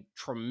that gained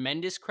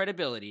tremendous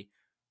credibility,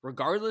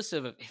 regardless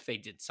of if they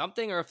did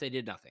something or if they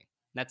did nothing.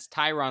 That's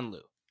Tyronn Lue.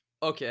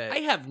 Okay. I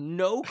have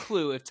no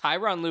clue if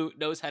Tyronn Lue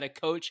knows how to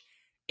coach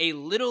a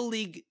little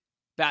league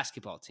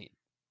basketball team,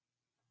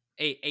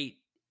 a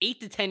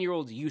 8 to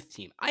 10-year-old youth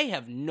team. I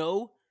have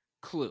no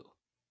clue.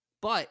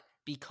 But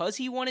because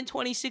he won in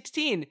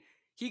 2016,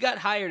 he got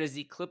hired as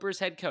the Clippers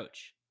head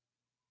coach.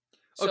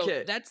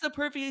 So that's the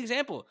perfect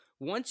example.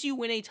 Once you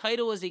win a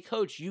title as a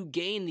coach, you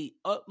gain the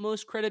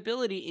utmost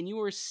credibility and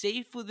you are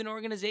safe with an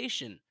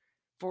organization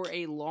for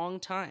a long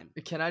time.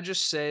 Can I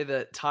just say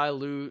that Ty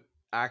Lue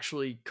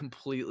actually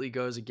completely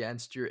goes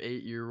against your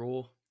 8-year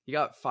rule? He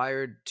got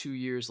fired 2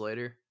 years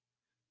later.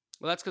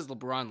 Well, that's because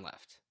LeBron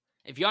left.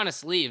 If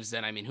Giannis leaves,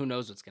 then, I mean, who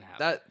knows what's going to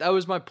happen. That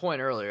was my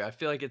point earlier. I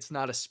feel like it's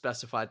not a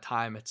specified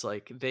time. It's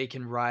like they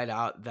can ride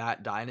out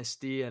that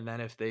dynasty, and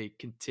then if they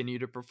continue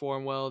to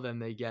perform well, then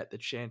they get the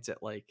chance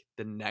at like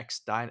the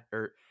next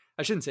or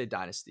I shouldn't say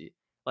dynasty,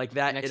 like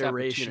that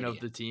iteration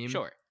of the team.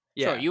 Sure.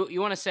 Yeah. Sure. You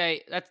want to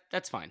say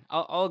that's fine.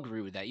 I'll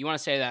agree with that. You want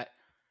to say that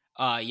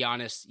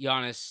Giannis,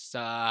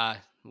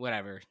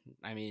 whatever.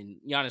 I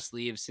mean, Giannis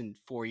leaves in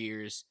 4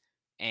 years,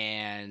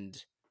 and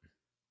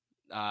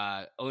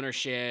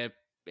ownership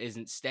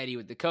isn't steady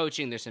with the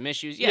coaching. There's some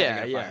issues.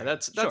 Yeah.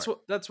 That's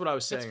what I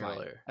was saying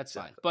earlier. That's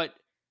fine. But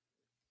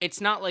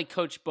it's not like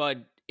Coach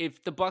Bud.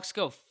 If the Bucks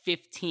go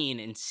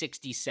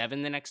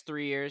 15-67 the next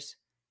 3 years,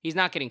 he's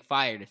not getting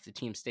fired if the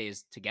team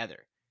stays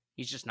together.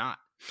 He's just not.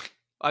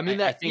 I mean,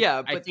 I think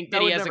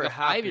that he has like a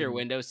 5-year happen.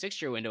 window,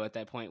 6-year window at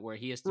that point where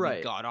he has to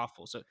be god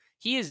awful. So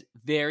he is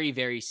very,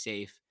 very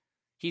safe.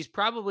 He's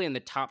probably in the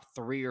top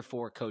 3 or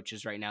 4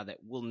 coaches right now that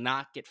will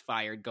not get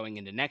fired going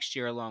into next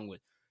year, along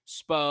with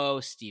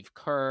Spo, Steve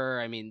Kerr.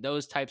 I mean,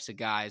 those types of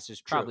guys.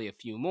 There's probably a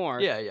few more.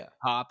 Yeah.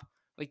 Pop.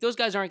 Like, those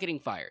guys aren't getting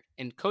fired.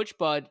 And Coach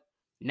Bud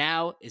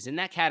now is in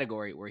that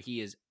category where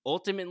he is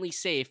ultimately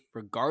safe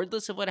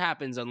regardless of what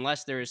happens,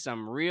 unless there is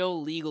some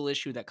real legal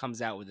issue that comes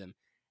out with him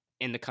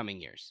in the coming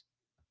years.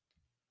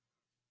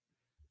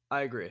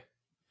 I agree.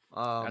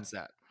 That's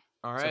that.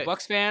 All right. So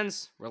Bucks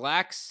fans,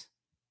 relax.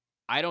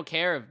 I don't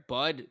care if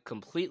Bud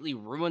completely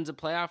ruins a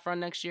playoff run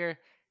next year.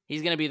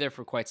 He's going to be there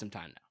for quite some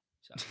time now.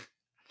 So.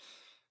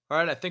 All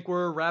right, I think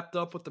we're wrapped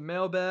up with the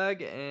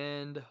mailbag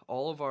and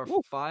all of our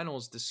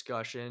finals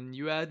discussion.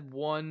 You had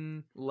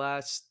one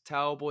last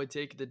Towel Boy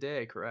take of the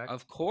day, correct?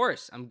 Of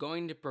course. I'm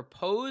going to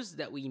propose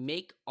that we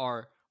make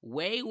our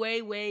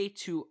way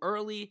too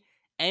early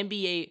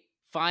NBA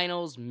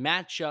finals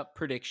matchup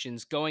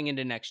predictions going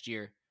into next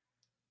year.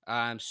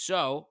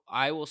 So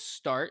I will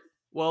start.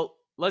 Well,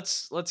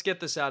 let's get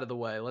this out of the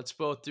way. Let's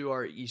both do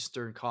our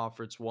Eastern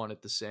Conference one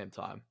at the same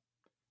time.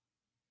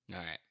 All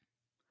right.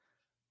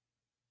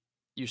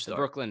 You start. The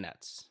Brooklyn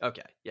Nets.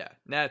 Okay, yeah.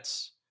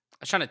 Nets. I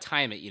was trying to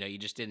time it, you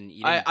just didn't.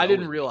 I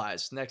didn't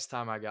realize. Next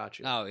time I got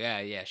you. Oh,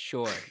 yeah,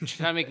 sure. You're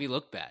trying to make me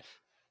look bad.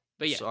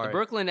 But yeah, Sorry. The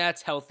Brooklyn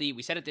Nets healthy.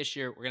 We said it this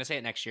year. We're going to say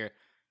it next year.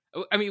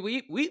 I mean,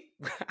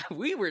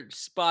 we were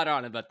spot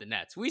on about the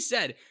Nets. We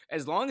said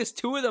as long as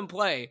 2 of them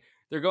play,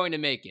 they're going to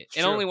make it.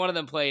 And only one of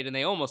them played, and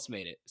they almost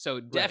made it. So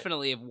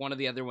definitely if one of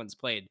the other ones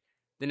played,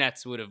 the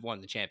Nets would have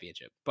won the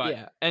championship. But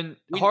yeah, and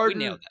we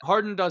nailed that.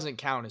 Harden doesn't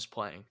count as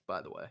playing,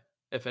 by the way.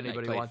 If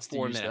anybody wants to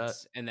 4 use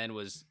minutes that. and then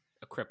was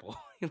a cripple.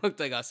 He looked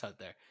like us out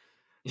there.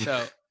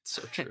 So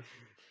so true.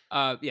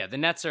 The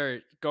Nets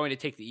are going to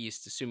take the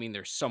East, assuming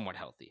they're somewhat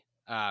healthy.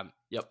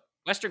 Yep.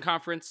 Western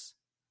Conference.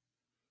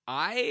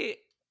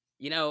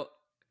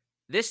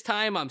 This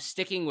time I'm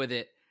sticking with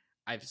it.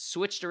 I've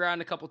switched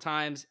around a couple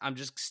times. I'm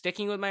just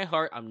sticking with my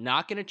heart. I'm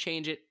not going to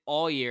change it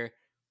all year.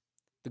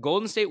 The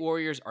Golden State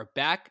Warriors are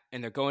back,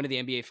 and they're going to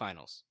the NBA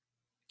Finals.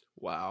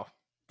 Wow.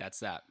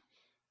 That's that.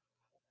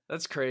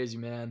 That's crazy,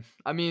 man.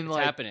 I mean, it's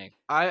happening.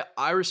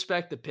 I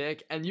respect the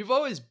pick, and you've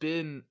always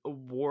been a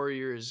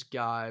Warriors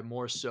guy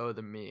more so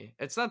than me.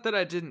 It's not that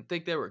I didn't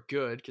think they were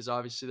good, because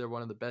obviously they're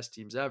one of the best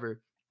teams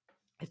ever.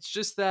 It's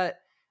just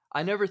that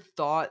I never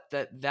thought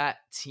that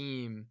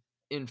team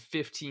in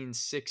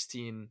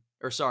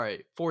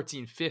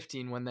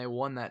 14-15, when they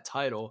won that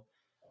title,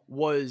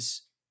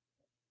 was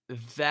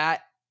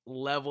that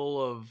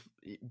level of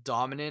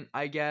dominant,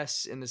 I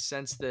guess, in the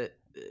sense that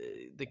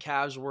the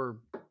Cavs were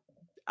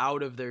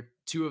out of their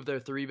 2 of their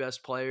 3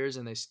 best players,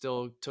 and they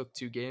still took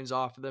 2 games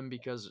off of them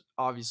because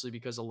of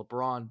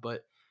LeBron.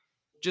 But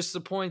just the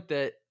point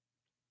that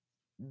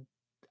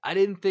I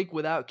didn't think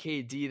without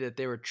KD that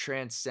they were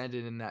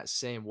transcended in that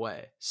same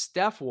way.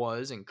 Steph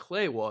was and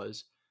Clay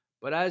was,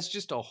 but as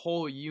just a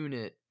whole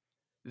unit,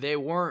 they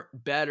weren't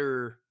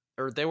better,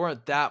 or they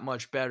weren't that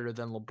much better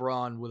than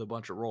LeBron with a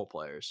bunch of role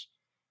players.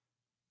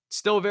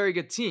 Still a very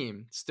good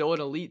team, still an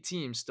elite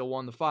team, still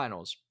won the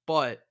finals,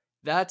 but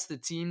that's the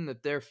team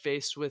that they're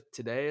faced with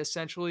today,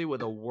 essentially,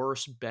 with a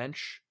worse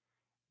bench,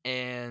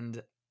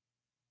 and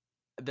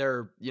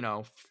they're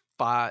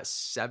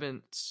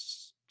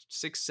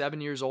 6,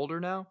 7 years older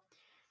now.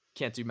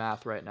 can't do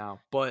math right now,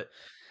 but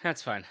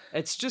That's fine.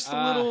 it's just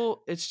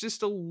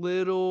a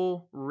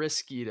little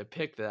risky to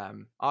pick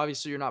them.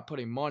 Obviously, you're not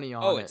putting money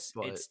on it,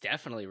 but it's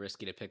definitely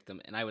risky to pick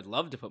them, and I would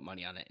love to put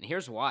money on it. And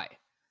here's why: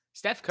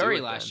 Steph do Curry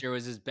it last then. year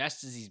was as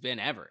best as he's been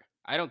ever.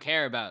 I don't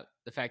care about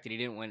the fact that he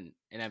didn't win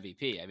an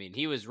MVP. I mean,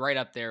 he was right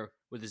up there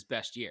with his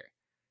best year.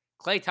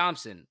 Klay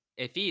Thompson,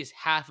 if he is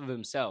half of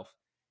himself,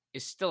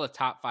 is still a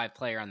top 5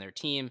 player on their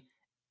team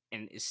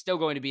and is still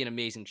going to be an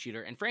amazing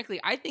shooter. And frankly,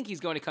 I think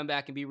he's going to come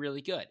back and be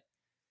really good.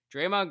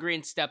 Draymond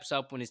Green steps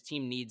up when his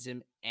team needs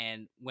him,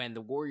 and when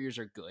the Warriors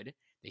are good,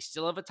 they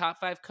still have a top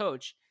 5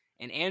 coach.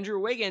 And Andrew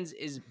Wiggins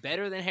is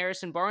better than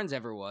Harrison Barnes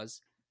ever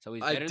was. So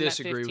he's I better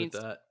disagree than with that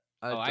 15th. that.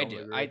 I don't do.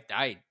 agree.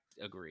 I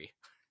agree.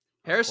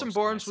 Harrison course,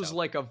 Barnes was myself.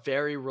 like a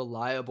very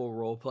reliable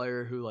role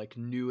player who like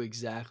knew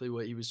exactly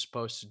what he was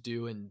supposed to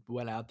do and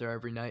went out there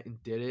every night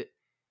and did it.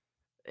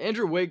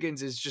 Andrew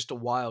Wiggins is just a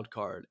wild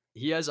card.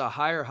 He has a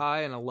higher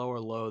high and a lower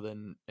low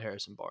than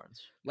Harrison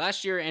Barnes.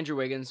 Last year, Andrew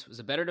Wiggins was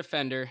a better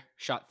defender,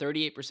 shot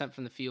 38%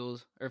 from the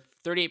field, or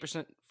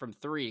 38% from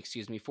 3,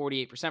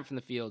 48% from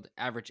the field,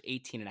 average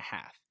 18.5.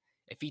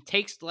 If he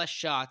takes less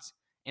shots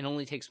and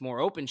only takes more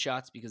open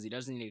shots because he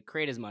doesn't need to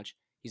create as much,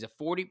 he's a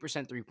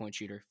 40% three-point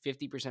shooter,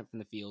 50% from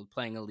the field,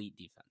 playing elite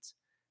defense.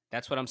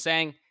 That's what I'm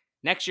saying.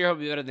 Next year, he'll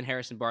be better than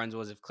Harrison Barnes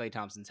was if Klay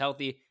Thompson's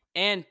healthy,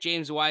 and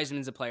James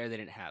Wiseman's a player they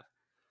didn't have.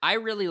 I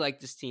really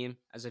like this team,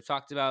 as I've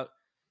talked about.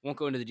 Won't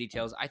go into the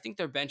details. I think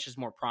their bench is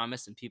more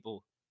promise than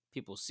people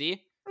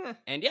see.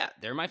 And yeah,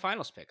 they're my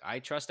finals pick. I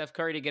trust Steph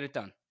Curry to get it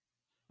done.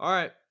 All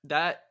right,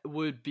 that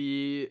would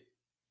be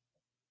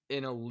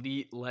an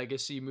elite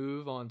legacy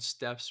move on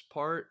Steph's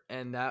part,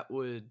 and that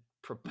would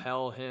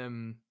propel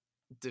him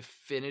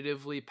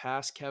definitively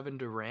past Kevin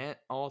Durant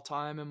all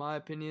time, in my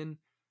opinion.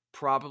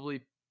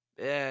 Probably,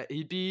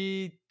 he'd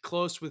be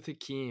close with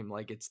Hakeem.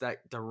 Like, it's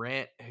that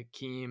Durant,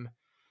 Hakeem,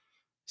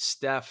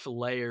 Steph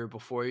layer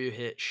before you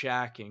hit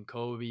Shaq and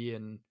Kobe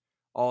and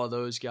all of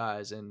those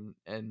guys, and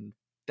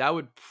that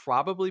would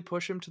probably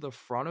push him to the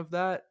front of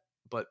that,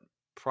 but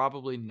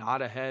probably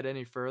not ahead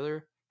any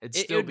further. It'd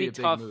still would be a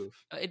tough. big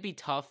move. It'd be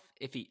tough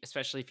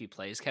especially if he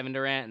plays Kevin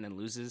Durant and then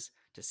loses,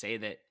 to say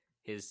that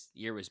his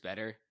year was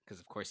better,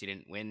 because of course he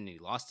didn't win and he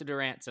lost to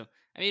Durant. So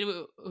I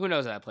mean, who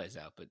knows how that plays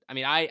out? But I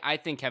mean, I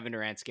think Kevin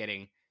Durant's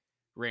getting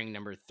ring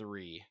number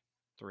 3,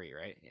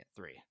 right? Yeah,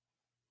 3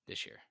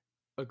 this year.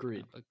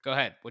 Agreed. Go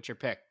ahead. What's your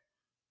pick?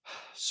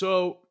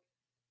 So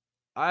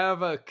I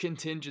have a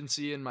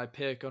contingency in my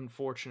pick,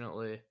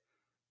 unfortunately,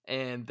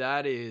 and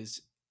that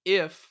is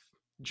if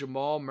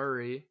Jamal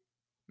Murray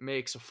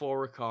makes a full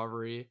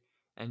recovery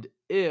and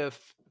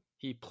if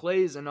he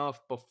plays enough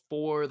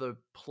before the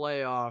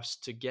playoffs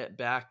to get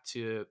back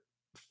to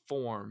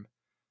form,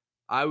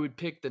 I would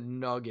pick the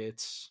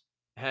Nuggets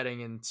heading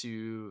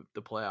into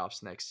the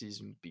playoffs next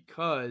season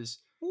because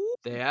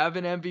they have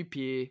an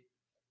MVP.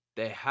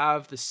 They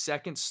have the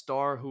second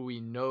star who we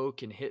know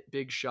can hit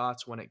big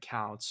shots when it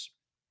counts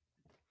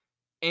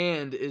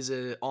and is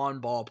an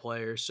on-ball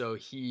player, so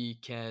he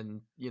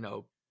can,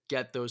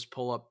 get those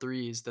pull-up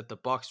threes that the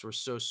Bucks were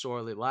so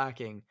sorely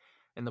lacking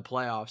in the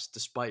playoffs,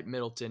 despite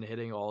Middleton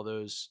hitting all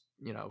those,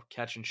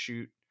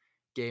 catch-and-shoot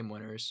game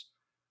winners.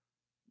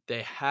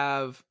 They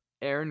have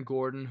Aaron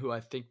Gordon, who I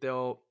think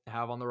they'll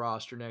have on the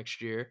roster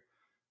next year.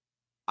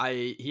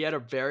 He had a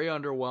very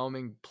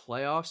underwhelming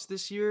playoffs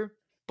this year,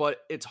 but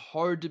it's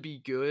hard to be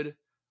good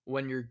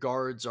when your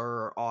guards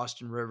are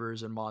Austin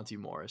Rivers and Monty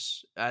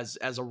Morris as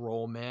a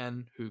roll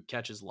man who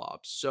catches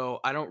lobs.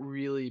 So I don't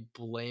really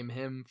blame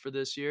him for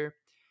this year.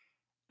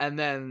 And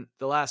then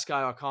the last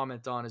guy I'll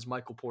comment on is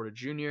Michael Porter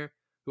Jr.,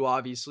 who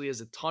obviously has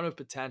a ton of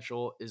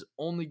potential, is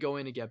only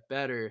going to get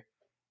better,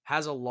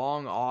 has a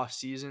long off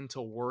season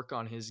to work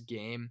on his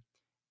game,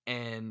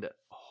 and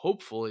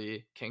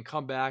hopefully can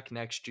come back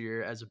next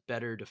year as a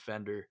better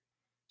defender.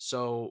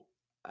 So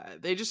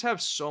they just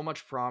have so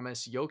much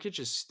promise. Jokic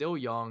is still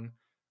young.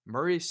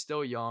 Murray's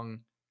still young.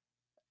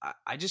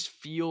 I just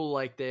feel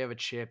like they have a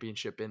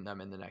championship in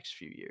them in the next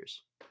few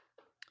years.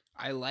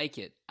 I like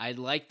it. I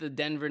like the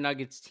Denver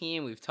Nuggets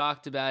team. We've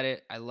talked about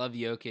it. I love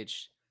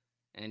Jokic.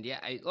 And yeah,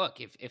 look,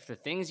 if the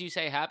things you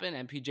say happen,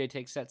 MPJ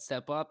takes that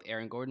step up,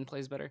 Aaron Gordon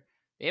plays better,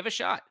 they have a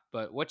shot.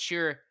 But what's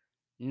your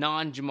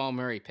non-Jamal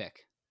Murray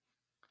pick?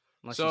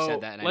 Unless you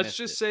said that and let's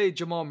just say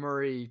Jamal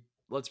Murray,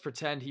 let's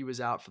pretend he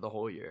was out for the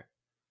whole year.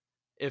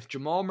 If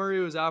Jamal Murray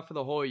was out for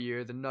the whole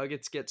year, the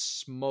Nuggets get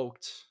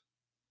smoked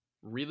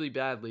really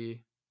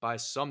badly by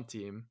some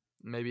team.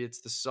 Maybe it's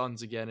the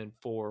Suns again in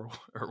 4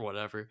 or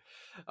whatever.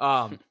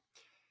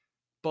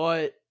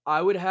 But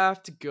I would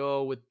have to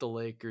go with the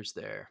Lakers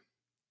there.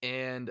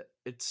 And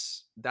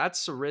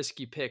that's a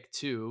risky pick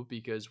too,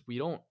 because we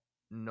don't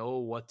know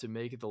what to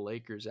make of the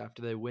Lakers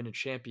after they win a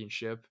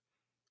championship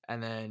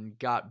and then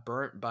got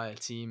burnt by a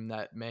team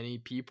that many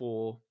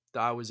people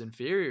thought was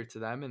inferior to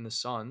them in the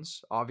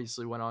Suns.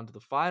 Obviously went on to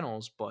the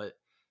finals, but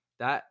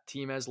that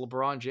team has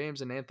LeBron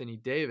James and Anthony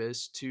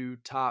Davis, 2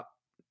 top,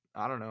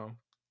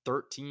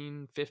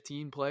 13,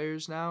 15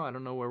 players now. I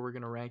don't know where we're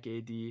going to rank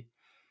AD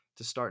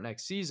to start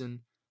next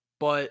season,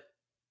 but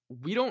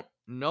we don't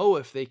know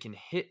if they can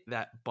hit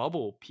that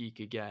bubble peak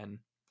again.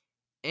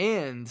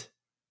 And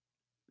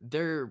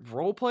their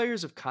role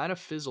players have kind of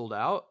fizzled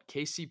out.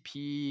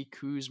 KCP,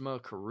 Kuzma,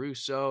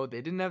 Caruso,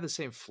 they didn't have the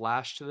same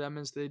flash to them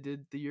as they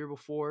did the year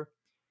before.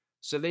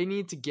 So they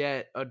need to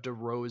get a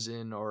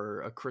DeRozan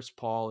or a Chris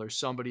Paul or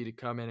somebody to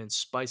come in and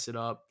spice it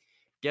up,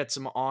 get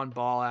some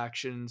on-ball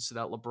action so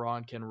that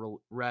LeBron can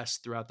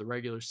rest throughout the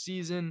regular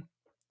season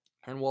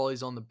and while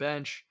he's on the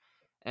bench.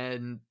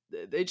 And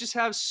they just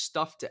have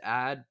stuff to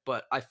add,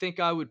 but I think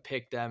I would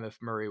pick them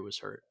if Murray was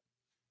hurt.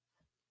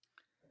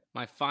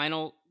 My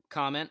final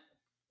comment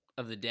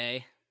of the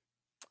day.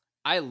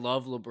 I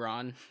love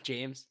LeBron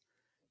James,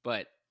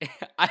 but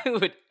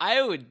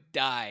I would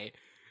die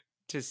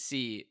to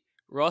see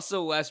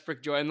Russell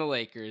Westbrook join the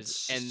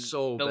Lakers and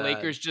the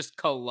Lakers just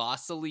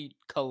colossally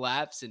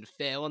collapse and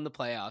fail in the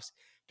playoffs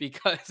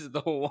because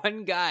the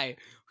one guy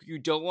who you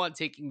don't want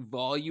taking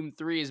volume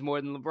 3 is more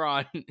than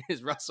LeBron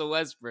is Russell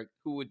Westbrook,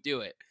 who would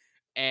do it.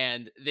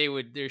 And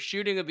their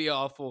shooting would be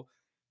awful.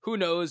 Who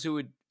knows who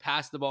would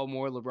pass the ball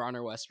more, LeBron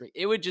or Westbrook?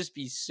 It would just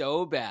be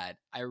so bad.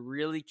 I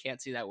really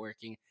can't see that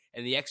working.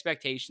 And the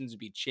expectations would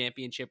be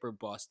championship or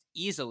bust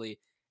easily,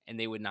 and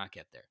they would not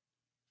get there.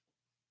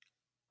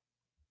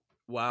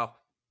 Wow.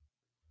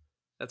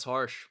 That's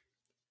harsh.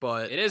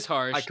 But it is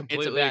harsh. I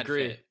completely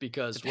agree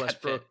because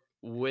Westbrook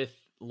with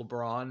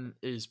LeBron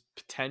is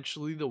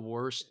potentially the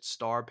worst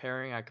star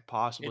pairing I could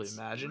possibly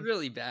imagine. It's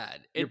really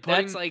bad. You're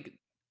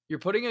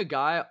putting a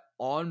guy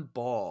on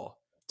ball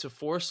to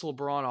force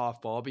LeBron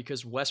off ball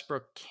because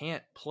Westbrook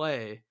can't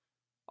play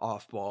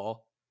off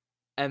ball.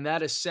 And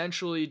that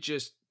essentially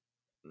just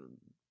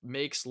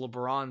makes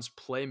LeBron's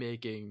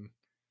playmaking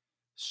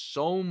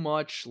so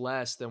much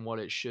less than what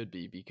it should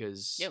be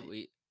because...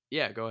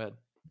 Yeah, go ahead.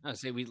 I would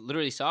say we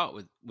literally saw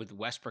it with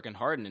Westbrook and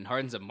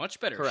Harden's a much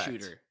better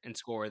shooter and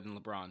scorer than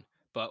LeBron.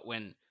 But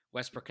when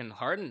Westbrook and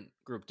Harden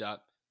grouped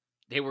up,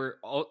 they were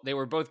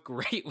both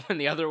great when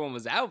the other one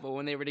was out, but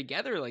when they were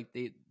together, like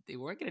they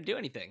weren't going to do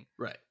anything.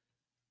 Right.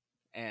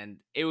 And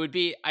it would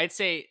be, I'd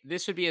say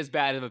this would be as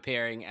bad of a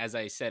pairing as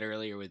I said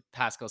earlier with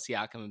Pascal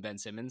Siakam and Ben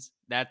Simmons.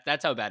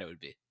 That's how bad it would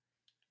be.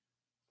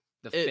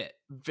 It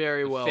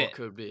very well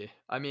could be.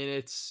 I mean,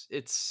 it's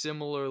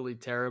similarly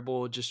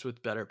terrible, just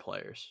with better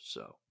players.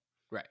 So,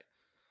 right.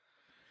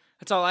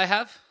 That's all I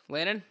have,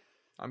 Landon.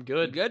 I'm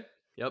good. You good?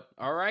 Yep.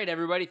 All right,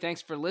 everybody.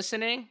 Thanks for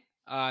listening.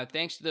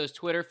 Thanks to those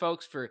Twitter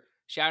folks for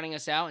shouting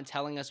us out and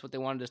telling us what they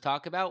wanted to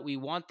talk about. We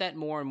want that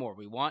more and more.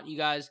 We want you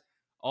guys,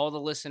 all the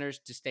listeners,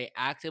 to stay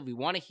active. We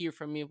want to hear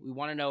from you. We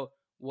want to know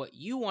what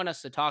you want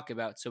us to talk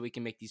about so we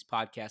can make these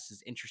podcasts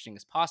as interesting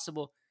as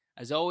possible.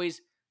 As always,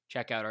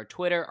 check out our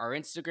Twitter, our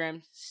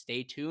Instagram.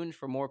 Stay tuned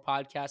for more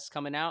podcasts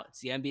coming out.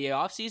 It's the NBA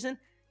offseason.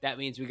 That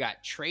means we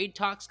got trade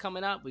talks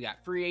coming up. We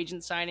got free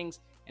agent signings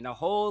and a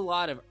whole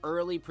lot of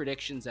early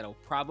predictions that'll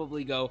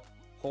probably go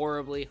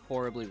horribly,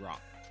 horribly wrong.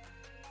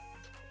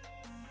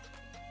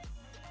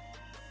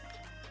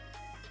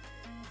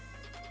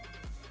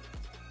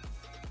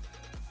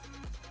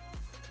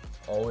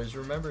 Always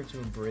remember to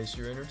embrace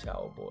your inner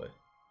towel boy.